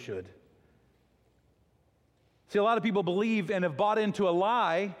way you should. See, a lot of people believe and have bought into a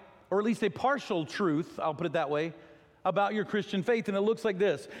lie, or at least a partial truth, I'll put it that way, about your Christian faith, and it looks like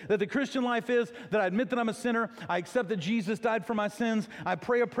this, that the Christian life is that I admit that I'm a sinner, I accept that Jesus died for my sins, I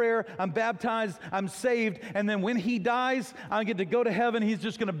pray a prayer, I'm baptized, I'm saved, and then when he dies, I get to go to heaven, he's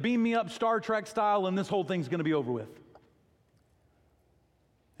just going to beam me up Star Trek style, and this whole thing's going to be over with.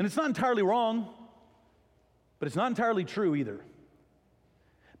 And it's not entirely wrong, but it's not entirely true either.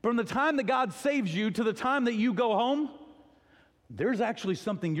 From the time that God saves you to the time that you go home, there's actually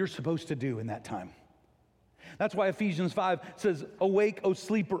something you're supposed to do in that time. That's why Ephesians 5 says, awake, O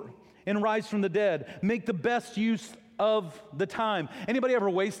sleeper, and rise from the dead. Make the best use of the time. Anybody ever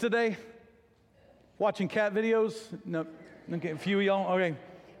waste a day? Watching cat videos? No. Okay, a few of y'all? Okay.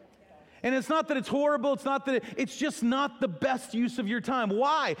 And it's not that it's horrible, it's not that it's just not the best use of your time.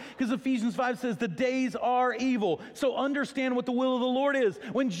 Why? Because Ephesians 5 says the days are evil. So understand what the will of the Lord is.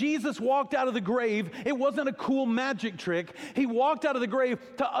 When Jesus walked out of the grave, it wasn't a cool magic trick. He walked out of the grave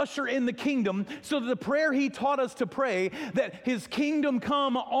to usher in the kingdom, so that the prayer he taught us to pray, that his kingdom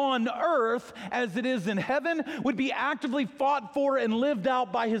come on earth as it is in heaven, would be actively fought for and lived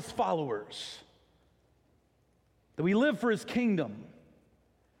out by his followers. That we live for his kingdom.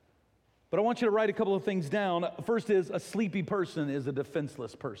 But I want you to write a couple of things down. First is, a sleepy person is a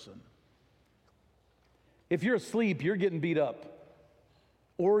defenseless person. If you're asleep, you're getting beat up,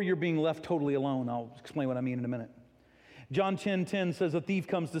 or you're being left totally alone. I'll explain what I mean in a minute. John 10:10 says, a thief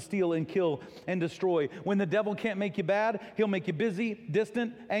comes to steal and kill and destroy. When the devil can't make you bad, he'll make you busy,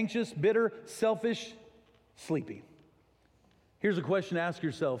 distant, anxious, bitter, selfish, sleepy. Here's a question to ask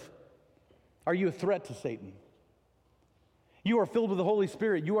yourself. Are you a threat to Satan? You are filled with the Holy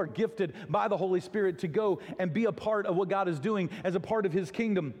Spirit. You are gifted by the Holy Spirit to go and be a part of what God is doing as a part of his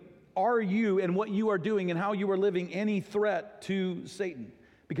kingdom. Are you and what you are doing and how you are living any threat to Satan?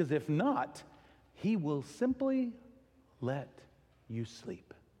 Because if not, he will simply let you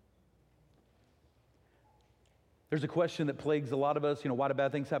sleep. There's a question that plagues a lot of us, why do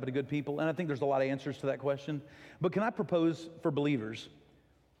bad things happen to good people? And I think there's a lot of answers to that question. But can I propose for believers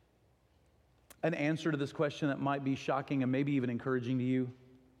an answer to this question that might be shocking and maybe even encouraging to you?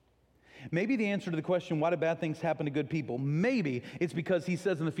 Maybe the answer to the question, why do bad things happen to good people? Maybe it's because he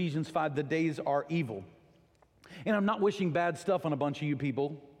says in Ephesians 5, the days are evil. And I'm not wishing bad stuff on a bunch of you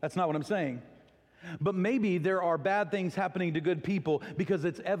people. That's not what I'm saying. But maybe there are bad things happening to good people because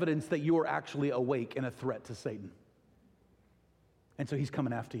it's evidence that you are actually awake and a threat to Satan. And so he's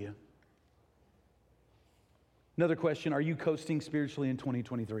coming after you. Another question, are you coasting spiritually in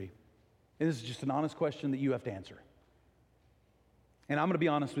 2023? And this is just an honest question that you have to answer. And I'm going to be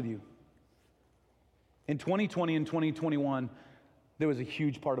honest with you. In 2020 and 2021, there was a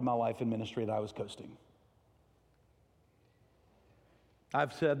huge part of my life in ministry that I was coasting.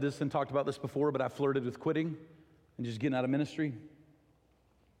 I've said this and talked about this before, but I flirted with quitting and just getting out of ministry.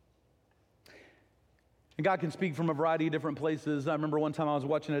 And God can speak from a variety of different places. I remember one time I was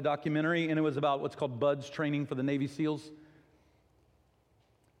watching a documentary, and it was about what's called BUD/S training for the Navy SEALs.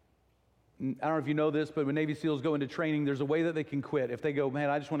 I don't know if you know this, but when Navy SEALs go into training, there's a way that they can quit. If they go,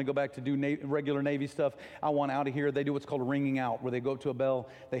 man, I just want to go back to do regular Navy stuff, I want out of here, they do what's called ringing out, where they go up to a bell,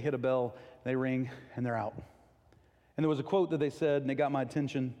 they hit a bell, they ring, and they're out. And there was a quote that they said, and it got my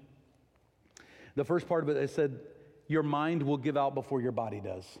attention. The first part of it, they said, your mind will give out before your body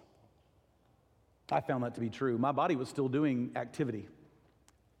does. I found that to be true. My body was still doing activity,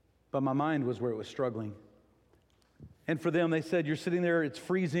 but my mind was where it was struggling. And for them, they said, you're sitting there, it's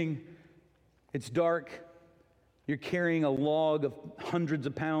freezing, it's dark, you're carrying a log of hundreds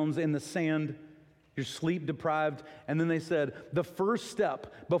of pounds in the sand, you're sleep deprived, and then they said, the first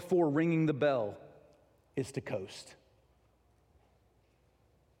step before ringing the bell is to coast.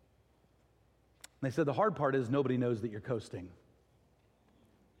 And they said the hard part is nobody knows that you're coasting,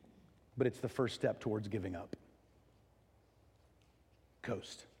 but it's the first step towards giving up.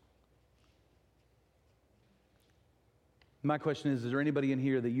 Coast. My question is there anybody in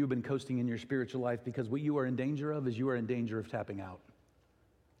here that you've been coasting in your spiritual life because what you are in danger of is you are in danger of tapping out?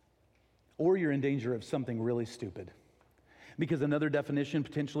 Or you're in danger of something really stupid. Because another definition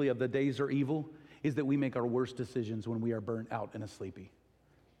potentially of the days are evil is that we make our worst decisions when we are burnt out and sleepy.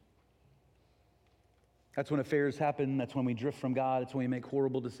 That's when affairs happen. That's when we drift from God. It's when we make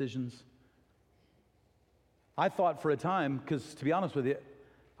horrible decisions. I thought for a time, because to be honest with you,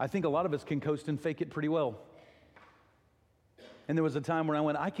 I think a lot of us can coast and fake it pretty well. And there was a time where I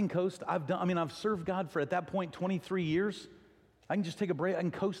went, I can coast. I've served God for, at that point, 23 years. I can just take a break. I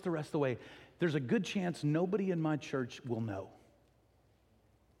can coast the rest of the way. There's a good chance nobody in my church will know.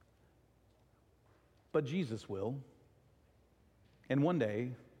 But Jesus will. And one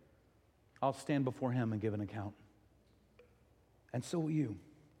day, I'll stand before him and give an account. And so will you.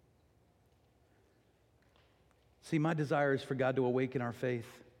 See, my desire is for God to awaken our faith.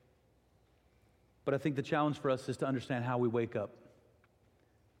 But I think the challenge for us is to understand how we wake up.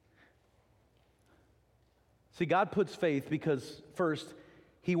 See, God puts faith because first,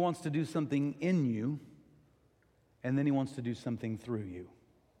 he wants to do something in you, and then he wants to do something through you.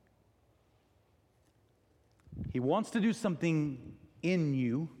 He wants to do something in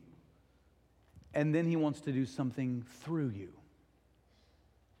you, and then he wants to do something through you.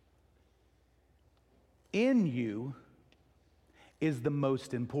 In you is the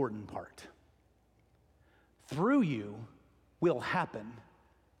most important part. Through you will happen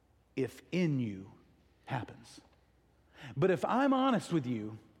if in you happens. But if I'm honest with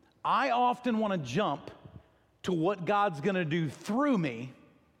you, I often want to jump to what God's going to do through me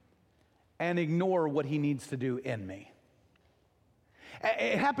and ignore what he needs to do in me.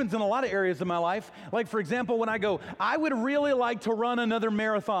 It happens in a lot of areas of my life. Like, for example, when I go, I would really like to run another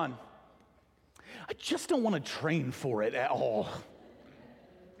marathon. I just don't want to train for it at all.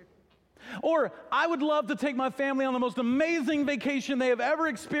 Or I would love to take my family on the most amazing vacation they have ever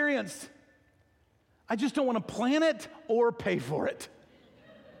experienced. I just don't want to plan it or pay for it.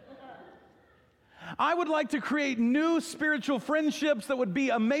 I would like to create new spiritual friendships that would be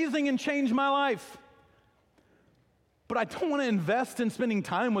amazing and change my life. But I don't want to invest in spending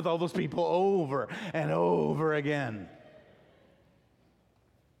time with all those people over and over again.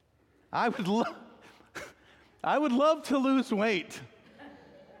 I would love to lose weight.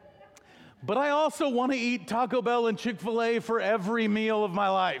 But I also want to eat Taco Bell and Chick-fil-A for every meal of my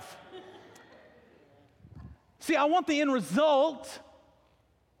life. See, I want the end result,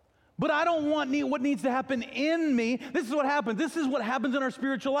 but I don't want what needs to happen in me. This is what happens. This is what happens in our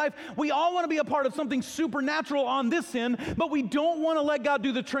spiritual life. We all want to be a part of something supernatural on this end, but we don't want to let God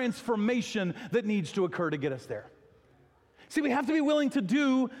do the transformation that needs to occur to get us there. See, we have to be willing to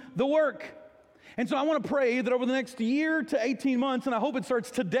do the work. And so I want to pray that over the next year to 18 months, and I hope it starts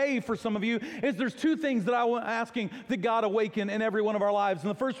today for some of you, is there's two things that I'm asking that God awaken in every one of our lives.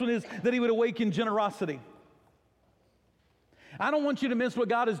 And the first one is that he would awaken generosity. I don't want you to miss what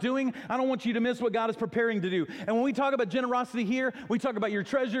God is doing. I don't want you to miss what God is preparing to do. And when we talk about generosity here, we talk about your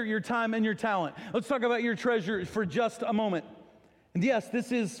treasure, your time, and your talent. Let's talk about your treasure for just a moment. And yes,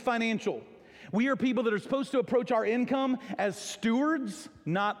 this is financial. We are people that are supposed to approach our income as stewards,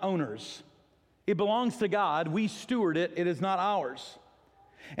 not owners. It belongs to God. We steward it. It is not ours.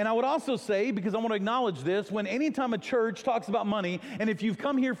 And I would also say, because I want to acknowledge this, when anytime a church talks about money, and if you've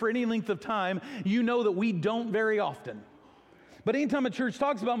come here for any length of time, you know that we don't very often. But anytime a church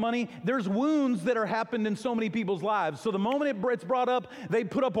talks about money, there's wounds that are happened in so many people's lives. So the moment it's brought up, they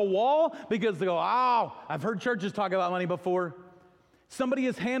put up a wall because they go, oh, I've heard churches talk about money before. Somebody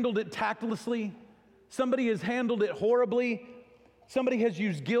has handled it tactlessly. Somebody has handled it horribly. Somebody has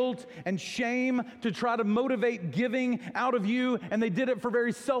used guilt and shame to try to motivate giving out of you, and they did it for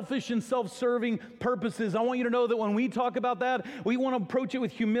very selfish and self-serving purposes. I want you to know that when we talk about that, we want to approach it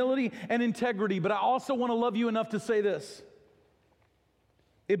with humility and integrity, but I also want to love you enough to say this.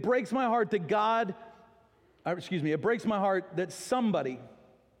 It breaks my heart that it breaks my heart that somebody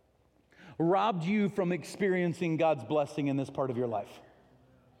robbed you from experiencing God's blessing in this part of your life.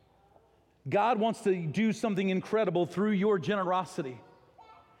 God wants to do something incredible through your generosity.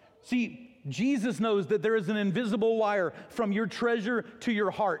 See, Jesus knows that there is an invisible wire from your treasure to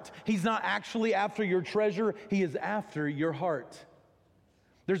your heart. He's not actually after your treasure, he is after your heart.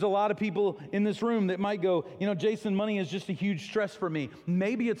 There's a lot of people in this room that might go, Jason, money is just a huge stress for me.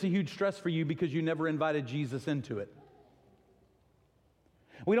 Maybe it's a huge stress for you because you never invited Jesus into it.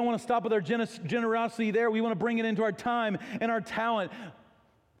 We don't want to stop with our generosity there. We want to bring it into our time and our talent.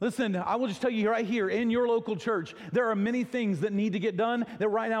 Listen, I will just tell you right here in your local church, there are many things that need to get done that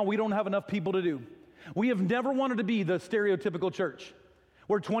right now we don't have enough people to do. We have never wanted to be the stereotypical church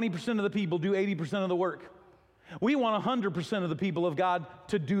where 20% of the people do 80% of the work. We want 100% of the people of God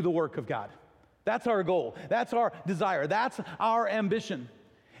to do the work of God. That's our goal. That's our desire. That's our ambition.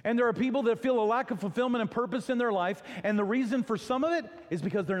 And there are people that feel a lack of fulfillment and purpose in their life, and the reason for some of it is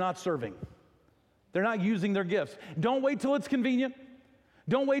because they're not serving. They're not using their gifts. Don't wait till it's convenient.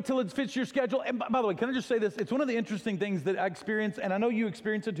 Don't wait till it fits your schedule. And by the way, can I just say this? It's one of the interesting things that I experience, and I know you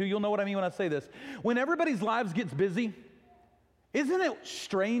experience it too. You'll know what I mean when I say this. When everybody's lives gets busy, isn't it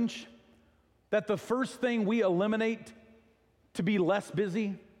strange that the first thing we eliminate to be less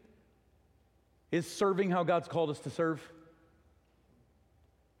busy is serving how God's called us to serve?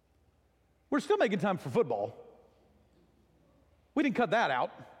 We're still making time for football. We didn't cut that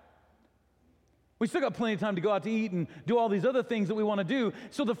out. We still got plenty of time to go out to eat and do all these other things that we want to do.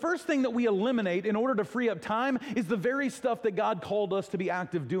 So the first thing that we eliminate in order to free up time is the very stuff that God called us to be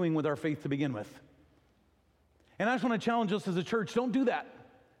active doing with our faith to begin with. And I just want to challenge us as a church, don't do that.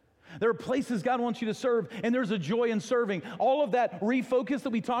 There are places God wants you to serve, and there's a joy in serving. All of that refocus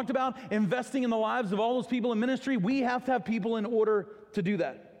that we talked about, investing in the lives of all those people in ministry, we have to have people in order to do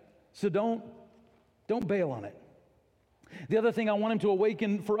that. So don't bail on it. The other thing I want him to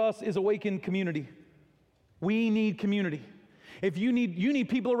awaken for us is awaken community. We need community. If you need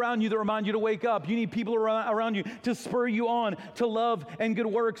people around you that remind you to wake up. You need people around you to spur you on to love and good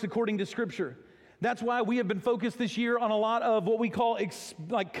works according to Scripture. That's why we have been focused this year on a lot of what we call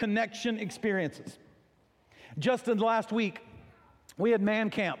connection experiences. Just in the last week, we had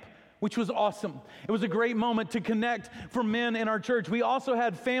Man Camp, which was awesome. It was a great moment to connect for men in our church. We also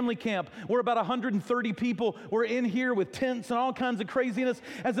had family camp where about 130 people were in here with tents and all kinds of craziness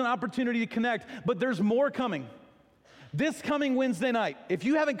as an opportunity to connect. But there's more coming. This coming Wednesday night, if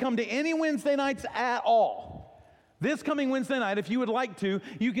you haven't come to any Wednesday nights at all, this coming Wednesday night, if you would like to,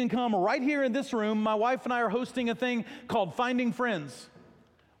 you can come right here in this room. My wife and I are hosting a thing called Finding Friends.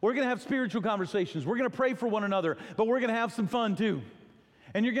 We're going to have spiritual conversations. We're going to pray for one another, but we're going to have some fun too.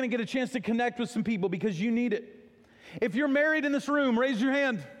 And you're going to get a chance to connect with some people because you need it. If you're married in this room, raise your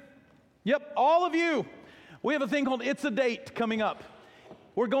hand. Yep, all of you. We have a thing called It's a Date coming up.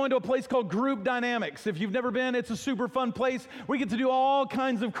 We're going to a place called Group Dynamics. If you've never been, it's a super fun place. We get to do all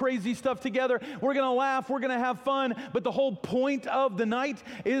kinds of crazy stuff together. We're going to laugh. We're going to have fun. But the whole point of the night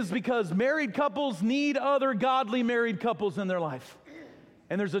is because married couples need other godly married couples in their life.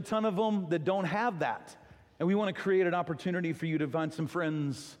 And there's a ton of them that don't have that. And we want to create an opportunity for you to find some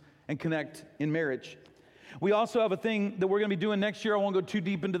friends and connect in marriage. We also have a thing that we're going to be doing next year. I won't go too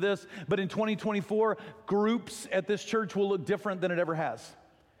deep into this, but in 2024, groups at this church will look different than it ever has.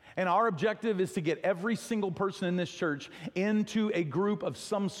 And our objective is to get every single person in this church into a group of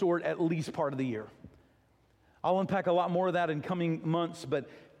some sort at least part of the year. I'll unpack a lot more of that in coming months, but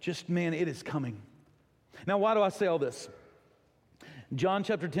just, man, it is coming. Now, why do I say all this? John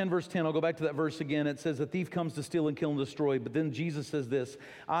chapter 10, verse 10, I'll go back to that verse again. It says, "A thief comes to steal and kill and destroy." But then Jesus says this,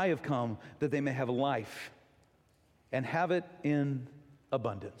 "I have come that they may have life and have it in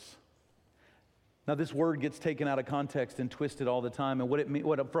abundance." Now, this word gets taken out of context and twisted all the time. And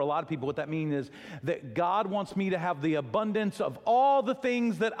for a lot of people, what that means is that God wants me to have the abundance of all the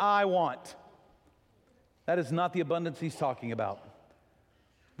things that I want. That is not the abundance he's talking about.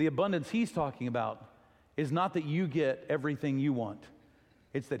 The abundance he's talking about is not that you get everything you want.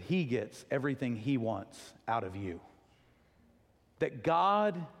 It's that he gets everything he wants out of you. That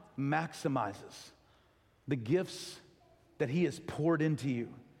God maximizes the gifts that he has poured into you.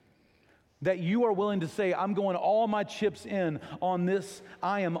 That you are willing to say, I'm going all my chips in on this.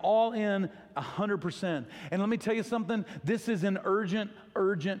 I am all in 100%. And let me tell you something. This is an urgent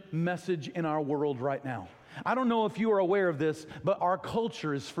message in our world right now. I don't know if you are aware of this, but our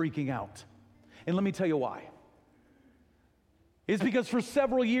culture is freaking out. And let me tell you why. It's because for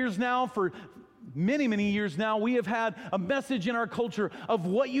several years now, for many years now, we have had a message in our culture of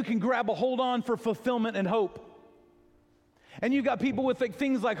what you can grab a hold on for fulfillment and hope. And you've got people with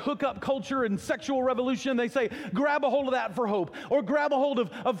things like hookup culture and sexual revolution. They say, grab a hold of that for hope. Or grab a hold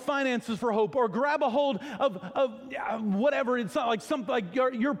of finances for hope. Or grab a hold of whatever. It's not like something like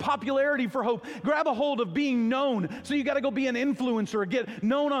your popularity for hope. Grab a hold of being known. So you got to go be an influencer or get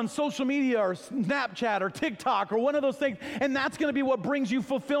known on social media or Snapchat or TikTok or one of those things. And that's going to be what brings you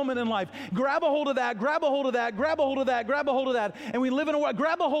fulfillment in life. Grab a hold of that. Grab a hold of that. Grab a hold of that. Grab a hold of that. And we live in a world.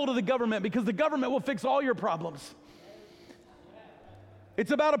 Grab a hold of the government because the government will fix all your problems.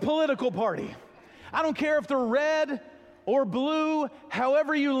 It's about a political party. I don't care if they're red or blue,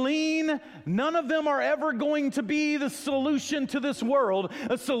 however you lean, none of them are ever going to be the solution to this world.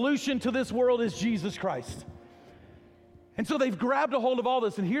 A solution to this world is Jesus Christ. And so they've grabbed a hold of all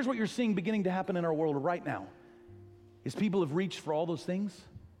this, and here's what you're seeing beginning to happen in our world right now, is people have reached for all those things,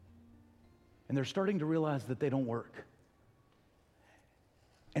 and they're starting to realize that they don't work.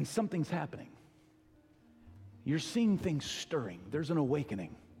 And something's happening. You're seeing things stirring. There's an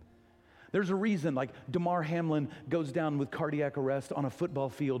awakening. There's a reason, like Damar Hamlin goes down with cardiac arrest on a football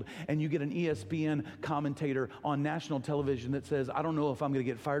field, and you get an ESPN commentator on national television that says, I don't know if I'm going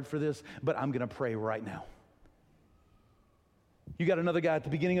to get fired for this, but I'm going to pray right now. You got another guy at the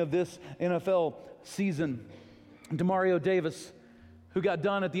beginning of this NFL season, Demario Davis, who got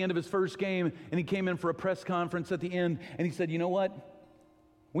done at the end of his first game, and he came in for a press conference at the end, and he said, you know what?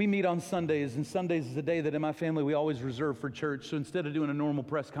 We meet on Sundays, and Sundays is a day that in my family we always reserve for church. So instead of doing a normal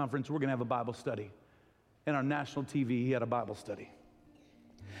press conference, we're going to have a Bible study. And on national TV, he had a Bible study.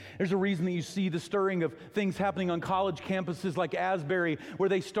 There's a reason that you see the stirring of things happening on college campuses like Asbury, where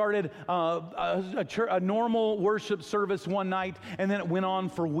they started a normal worship service one night, and then it went on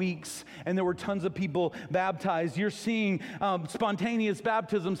for weeks, and there were tons of people baptized. You're seeing spontaneous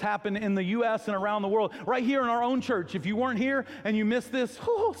baptisms happen in the U.S. and around the world, right here in our own church. If you weren't here and you missed this,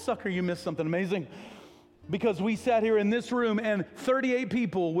 oh, sucker, you missed something amazing. Because we sat here in this room and 38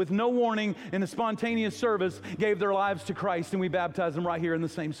 people with no warning in a spontaneous service gave their lives to Christ, and we baptized them right here in the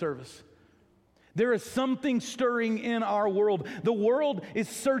same service. There is something stirring in our world. The world is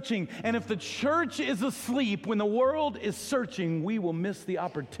searching, and if the church is asleep when the world is searching, we will miss the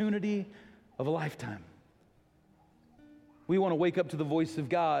opportunity of a lifetime. We want to wake up to the voice of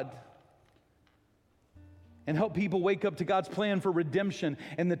God. and help people wake up to God's plan for redemption.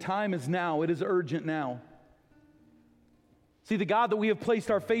 And the time is now. It is urgent now. See, the God that we have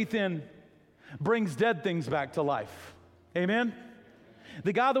placed our faith in brings dead things back to life. Amen?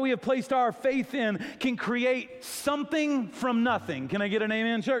 The God that we have placed our faith in can create something from nothing. Can I get an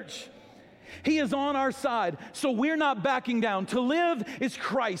amen, church? He is on our side, so we're not backing down. To live is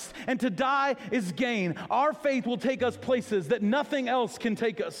Christ, and to die is gain. Our faith will take us places that nothing else can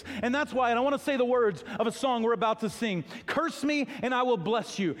take us. And that's why, and I want to say the words of a song we're about to sing. Curse me, and I will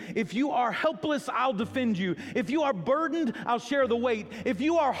bless you. If you are helpless, I'll defend you. If you are burdened, I'll share the weight. If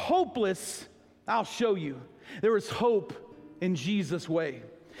you are hopeless, I'll show you. There is hope in Jesus' way.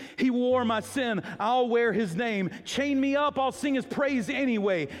 He wore my sin, I'll wear his name. Chain me up, I'll sing his praise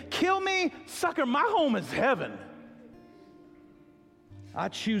anyway. Kill me, sucker, my home is heaven. I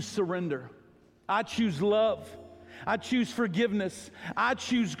choose surrender. I choose love. I choose forgiveness. I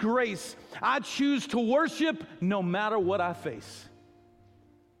choose grace. I choose to worship no matter what I face.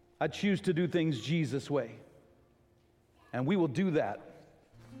 I choose to do things Jesus' way. And we will do that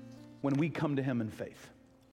when we come to him in faith.